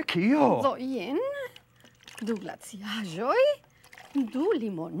 Kio? Do jen, 2 glaciaĵoj, 2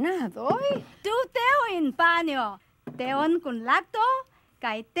 limonadoj. 2 teojn, panjo. Teon kun lakto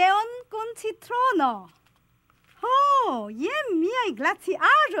kaj teon kun citrono. Jen miaj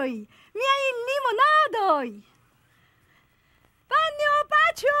glaciaĵoj, miaj limonadoj. Panjo,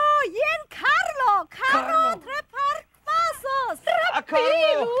 paĉjo, jen Karlo! Karlo trepasos!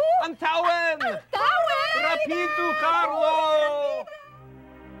 Rapidu! Antaŭen! Rapidu, Karlo!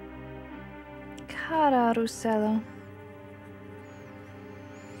 Cara Ruselo.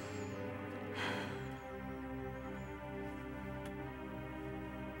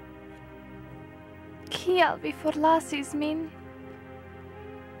 Kial vi forlasis min?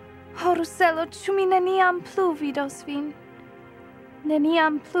 Ruselo, ĉu mi neniam plu vidos vin?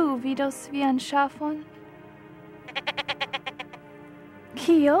 Neniam plu vidos vian ŝafon?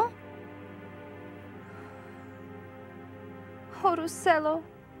 Kio? Ruselo!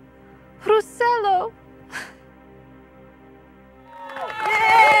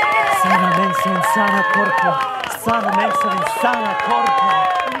 Sana menso en sana corpo, sana menso en sana corpo.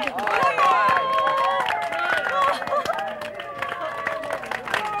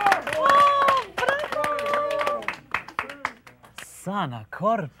 Sana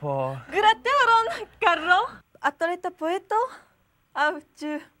corpo. Gratulon, Carlo. Atoleta poeto? Aŭ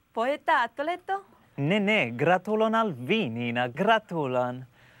ĉu poeta atoleto? Ne, gratulon al vi, Nina, gratulon.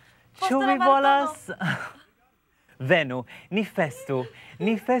 Ĉu Post vi la volas... Venu, ni festu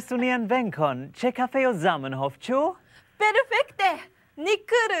nian venkon, ĉe cafeo Zamenhof, ĉu? Perfekte, ni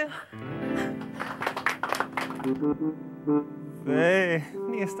kuru. Ve,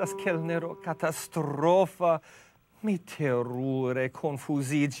 mi estas kelnero katastrofa. Mi terure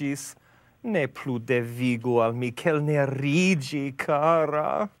konfuzigis. Ne plu devigu al mi kelnerigi,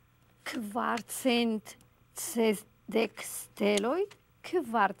 cara. 460 steloj,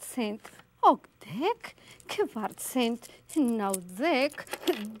 480, 490,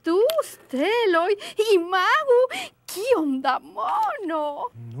 2 steloj. Imagu, kiom da mono!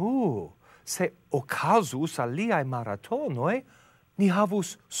 Nu, se okazus aliaj maratonoj, ni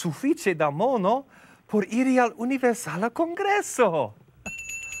havus sufiĉe da mono por iri al Universala Kongreso.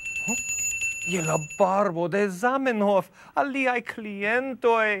 Je la barbo de Zamenhof, aliaj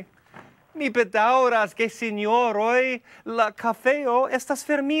klientoj. Mi bedaŭras, ke signoroj, la cafeo estas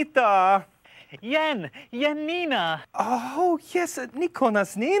fermita. Jen Nina. Jes, ni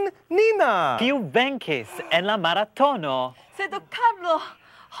konas nin, Nina. Kiu venkis en la maratono. Sed Carlo,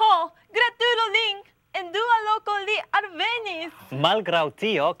 gratulu lin. en dua loko li alvenis. Malgraŭ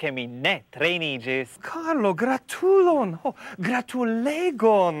tio, ke mi ne trejniĝis. Carlo, gratulon!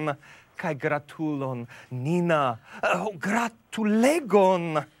 Gratulegon! Kaj gratulon, Nina!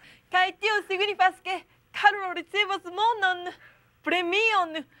 Gratulegon! Kaj tio signifas, ke Carlo ricevos monon,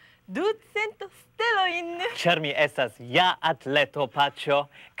 premion, 200 stelojn. Ĉar mi estas ja atleto, paĉjo.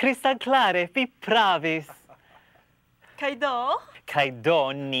 Kristalklare vi pravis. Kaj do? Kaj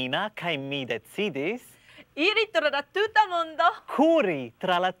do, Nina, kaj mi decidis iri tra la tuta mondo. Kuri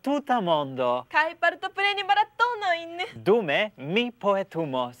tra la tuta mondo. Kaj partopreni maratonojn. Dume mi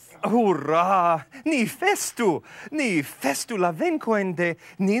poetumos. Hurra! Ni festu la venkojn de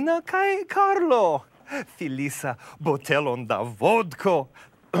Nina kaj Carlo. Filisa botelon da vodko.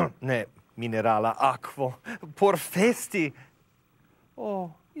 Ne, minerala akvo. Por festi.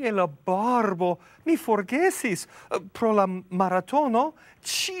 Je la barbo, mi forgesis, pro la maratono,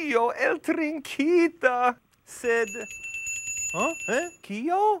 cio eltrinkita, sed...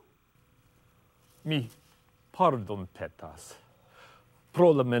 Kio? Mi pardon petas,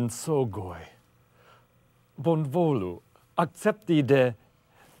 pro la mensogoj. Bonvolu, accepti de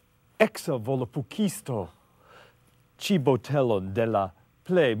exa volapukisto ci botelon de la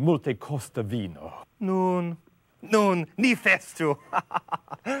plej multekosta vino. Nun, ni festu.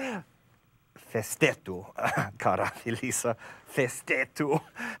 Festetu, cara Filisa, festetu.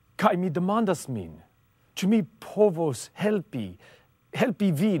 Kaj mi demandas min, ĉu mi povos helpi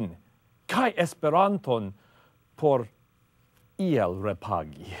vin kaj Esperanton por iel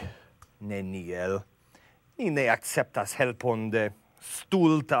repagi. Neniel. Ni ne akceptas helpon de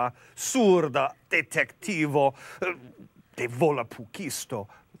stulta, surda detektivo, de volapukisto,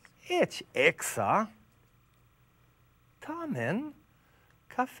 ec exa. Tamen,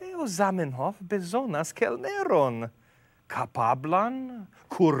 Cafeo Zamenhof bezonas kelneron. Kapablan,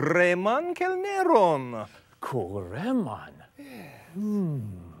 kureman kelneron. Kureman?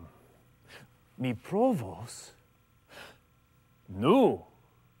 Mi provos. Nu,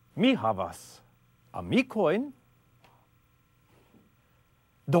 mi havas amikojn.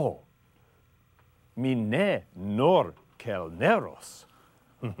 Do, mi ne nur kelneros.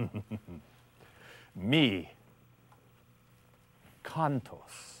 Mi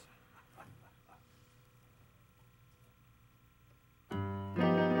cantos.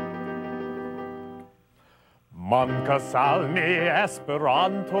 Mancas al mi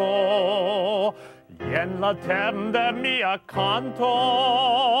Esperanto, jen la tem de mia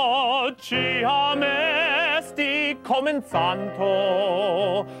canto, ciam esti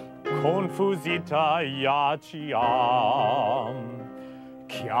komencanto, confusita ja ciam.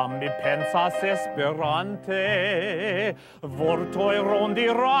 Ciam mi pensas esperante, vortoi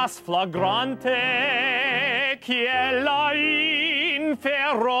rondiras flagrante, kiel la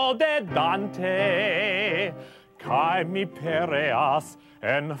infero de Dante, cae mi pereas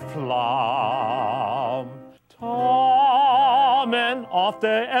en flam. Tamen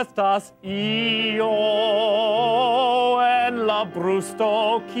ofte estas io en la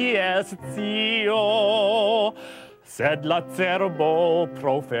brusto kiel scio, sed la cerbo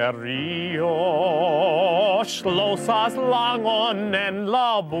proferio ŝlosas langon en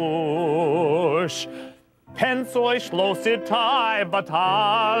la buŝ. Pensoj ŝlositaj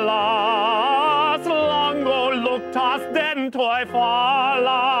batalas, lango luktas, dentoj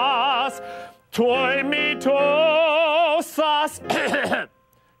falas. Tuj mi tosas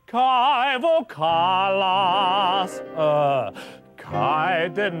kaj vokalas,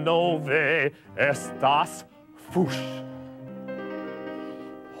 kaj denove estas fush.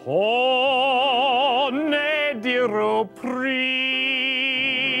 Ne diru pri,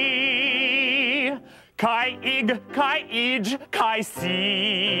 kai ig, kai ij, kai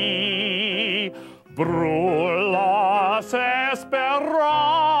si, brulas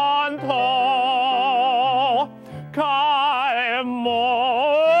Esperanto, kai mortas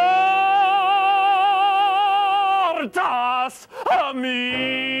mi.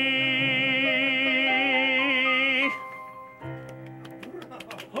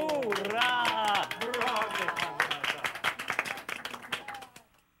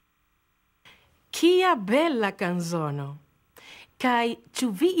 Kia bella canzono! Kai ĉu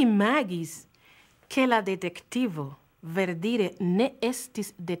vi imagis che la detektivo verdire ne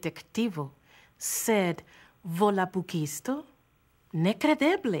estis detektivo, sed volapukisto?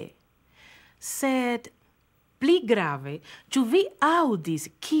 Nekredeble! Sed pli grave, ĉu vi aŭdis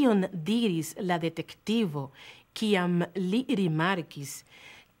kion diris la detektivo kiam li rimarkis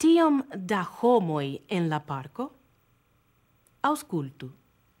tiom da homoj en la parko? Aŭskultu.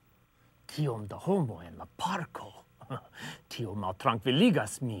 Tiom da homo en la parko. Tio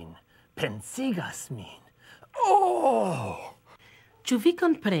maltrankviligas min. pensigas min. Oh! Ĉu vi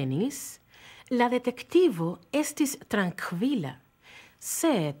komprenis? La detektivo estis trankvila,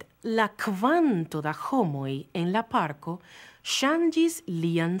 sed la kvanto da homoj en la parko ŝanĝis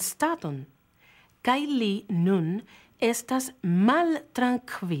lian staton, kaj li nun estas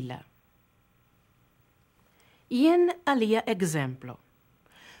maltrankvila. Jen alia ekzemplo.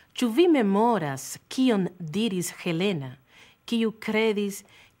 Ĉu vi memoras kion diris Helena, kiu kredis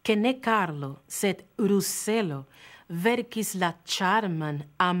ke ne Karlo, sed Ruselo verkis la ĉarman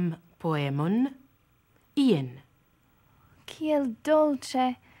am-poemon? Jen. Kiel dolĉe,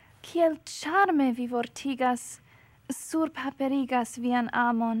 kiel ĉarme vi vortigas, surpaperigas vian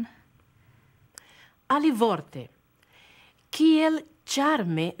amon. Alivorte, kiel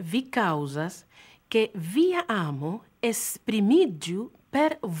ĉarme vi kaŭzas ke via amo esprimiĝu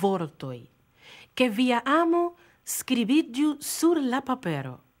per vortoj, ke via amo skribiĝu sur la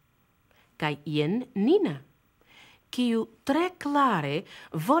papero. Kaj jen Nina, kiu tre klare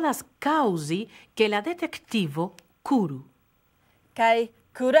volas kaŭzi ke la detektivo kuru. Kaj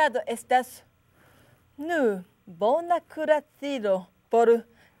kurado estas bona kuracilo por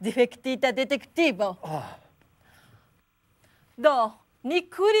difektita detektivo. Do, ni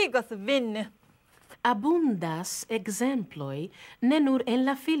kurigos vin. Abundas ekzemploj ne nur en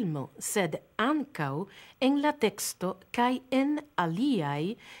la filmo, sed ankaŭ en la teksto kaj en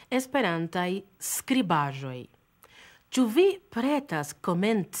aliaj esperantaj skribaĵoj. Ĉu vi pretas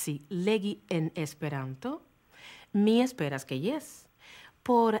komenci legi en Esperanto? Mi esperas ke jes.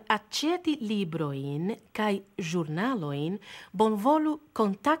 Por aĉeti librojn kaj ĵurnalojn, bonvolu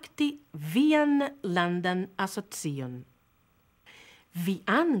kontakti vian landan asocion. Vi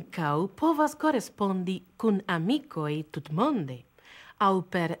ankaŭ povas korespondi kun amikoj tutmonde, aŭ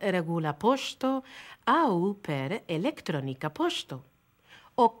per regula poŝto, aŭ per elektronika poŝto.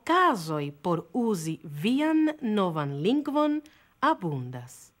 Okazoj por uzi vian novan lingvon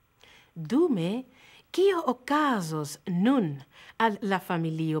abundas. Dume, kio okazos nun al la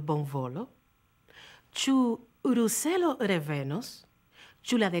familio Bonvolo? Ĉu Ruselo revenos?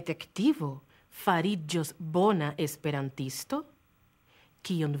 Ĉu la detektivo fariĝos bona esperantisto?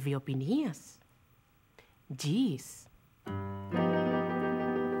 Kion vi opinias? Ĝis.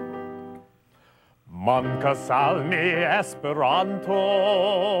 Mankas al mi Esperanto,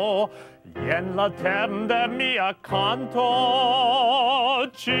 jen la tem de mia kanto,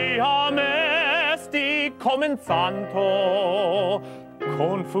 ĉiam esti komencanto,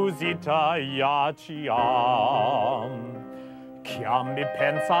 konfuzita ja ĉiam. Kiam mi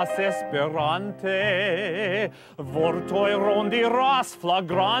pensas Esperante, vortoj rondiras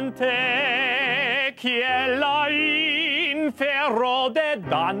flagrante, kiel la infero de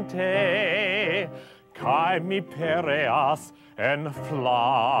Dante, kaj mi pereas en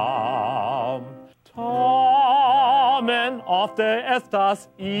flam. Tamen ofte estas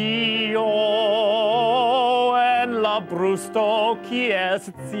io en la brusto kiel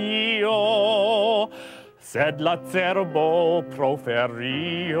scio, sed la cerbo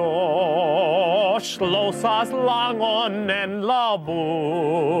proferio ŝlosas langon en la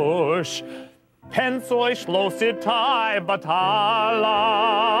buŝ. Pensoj ŝlositaj batalas,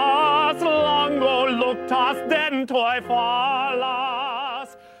 lango luktas, dentoj falas.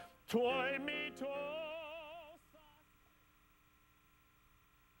 Tuj mi tuj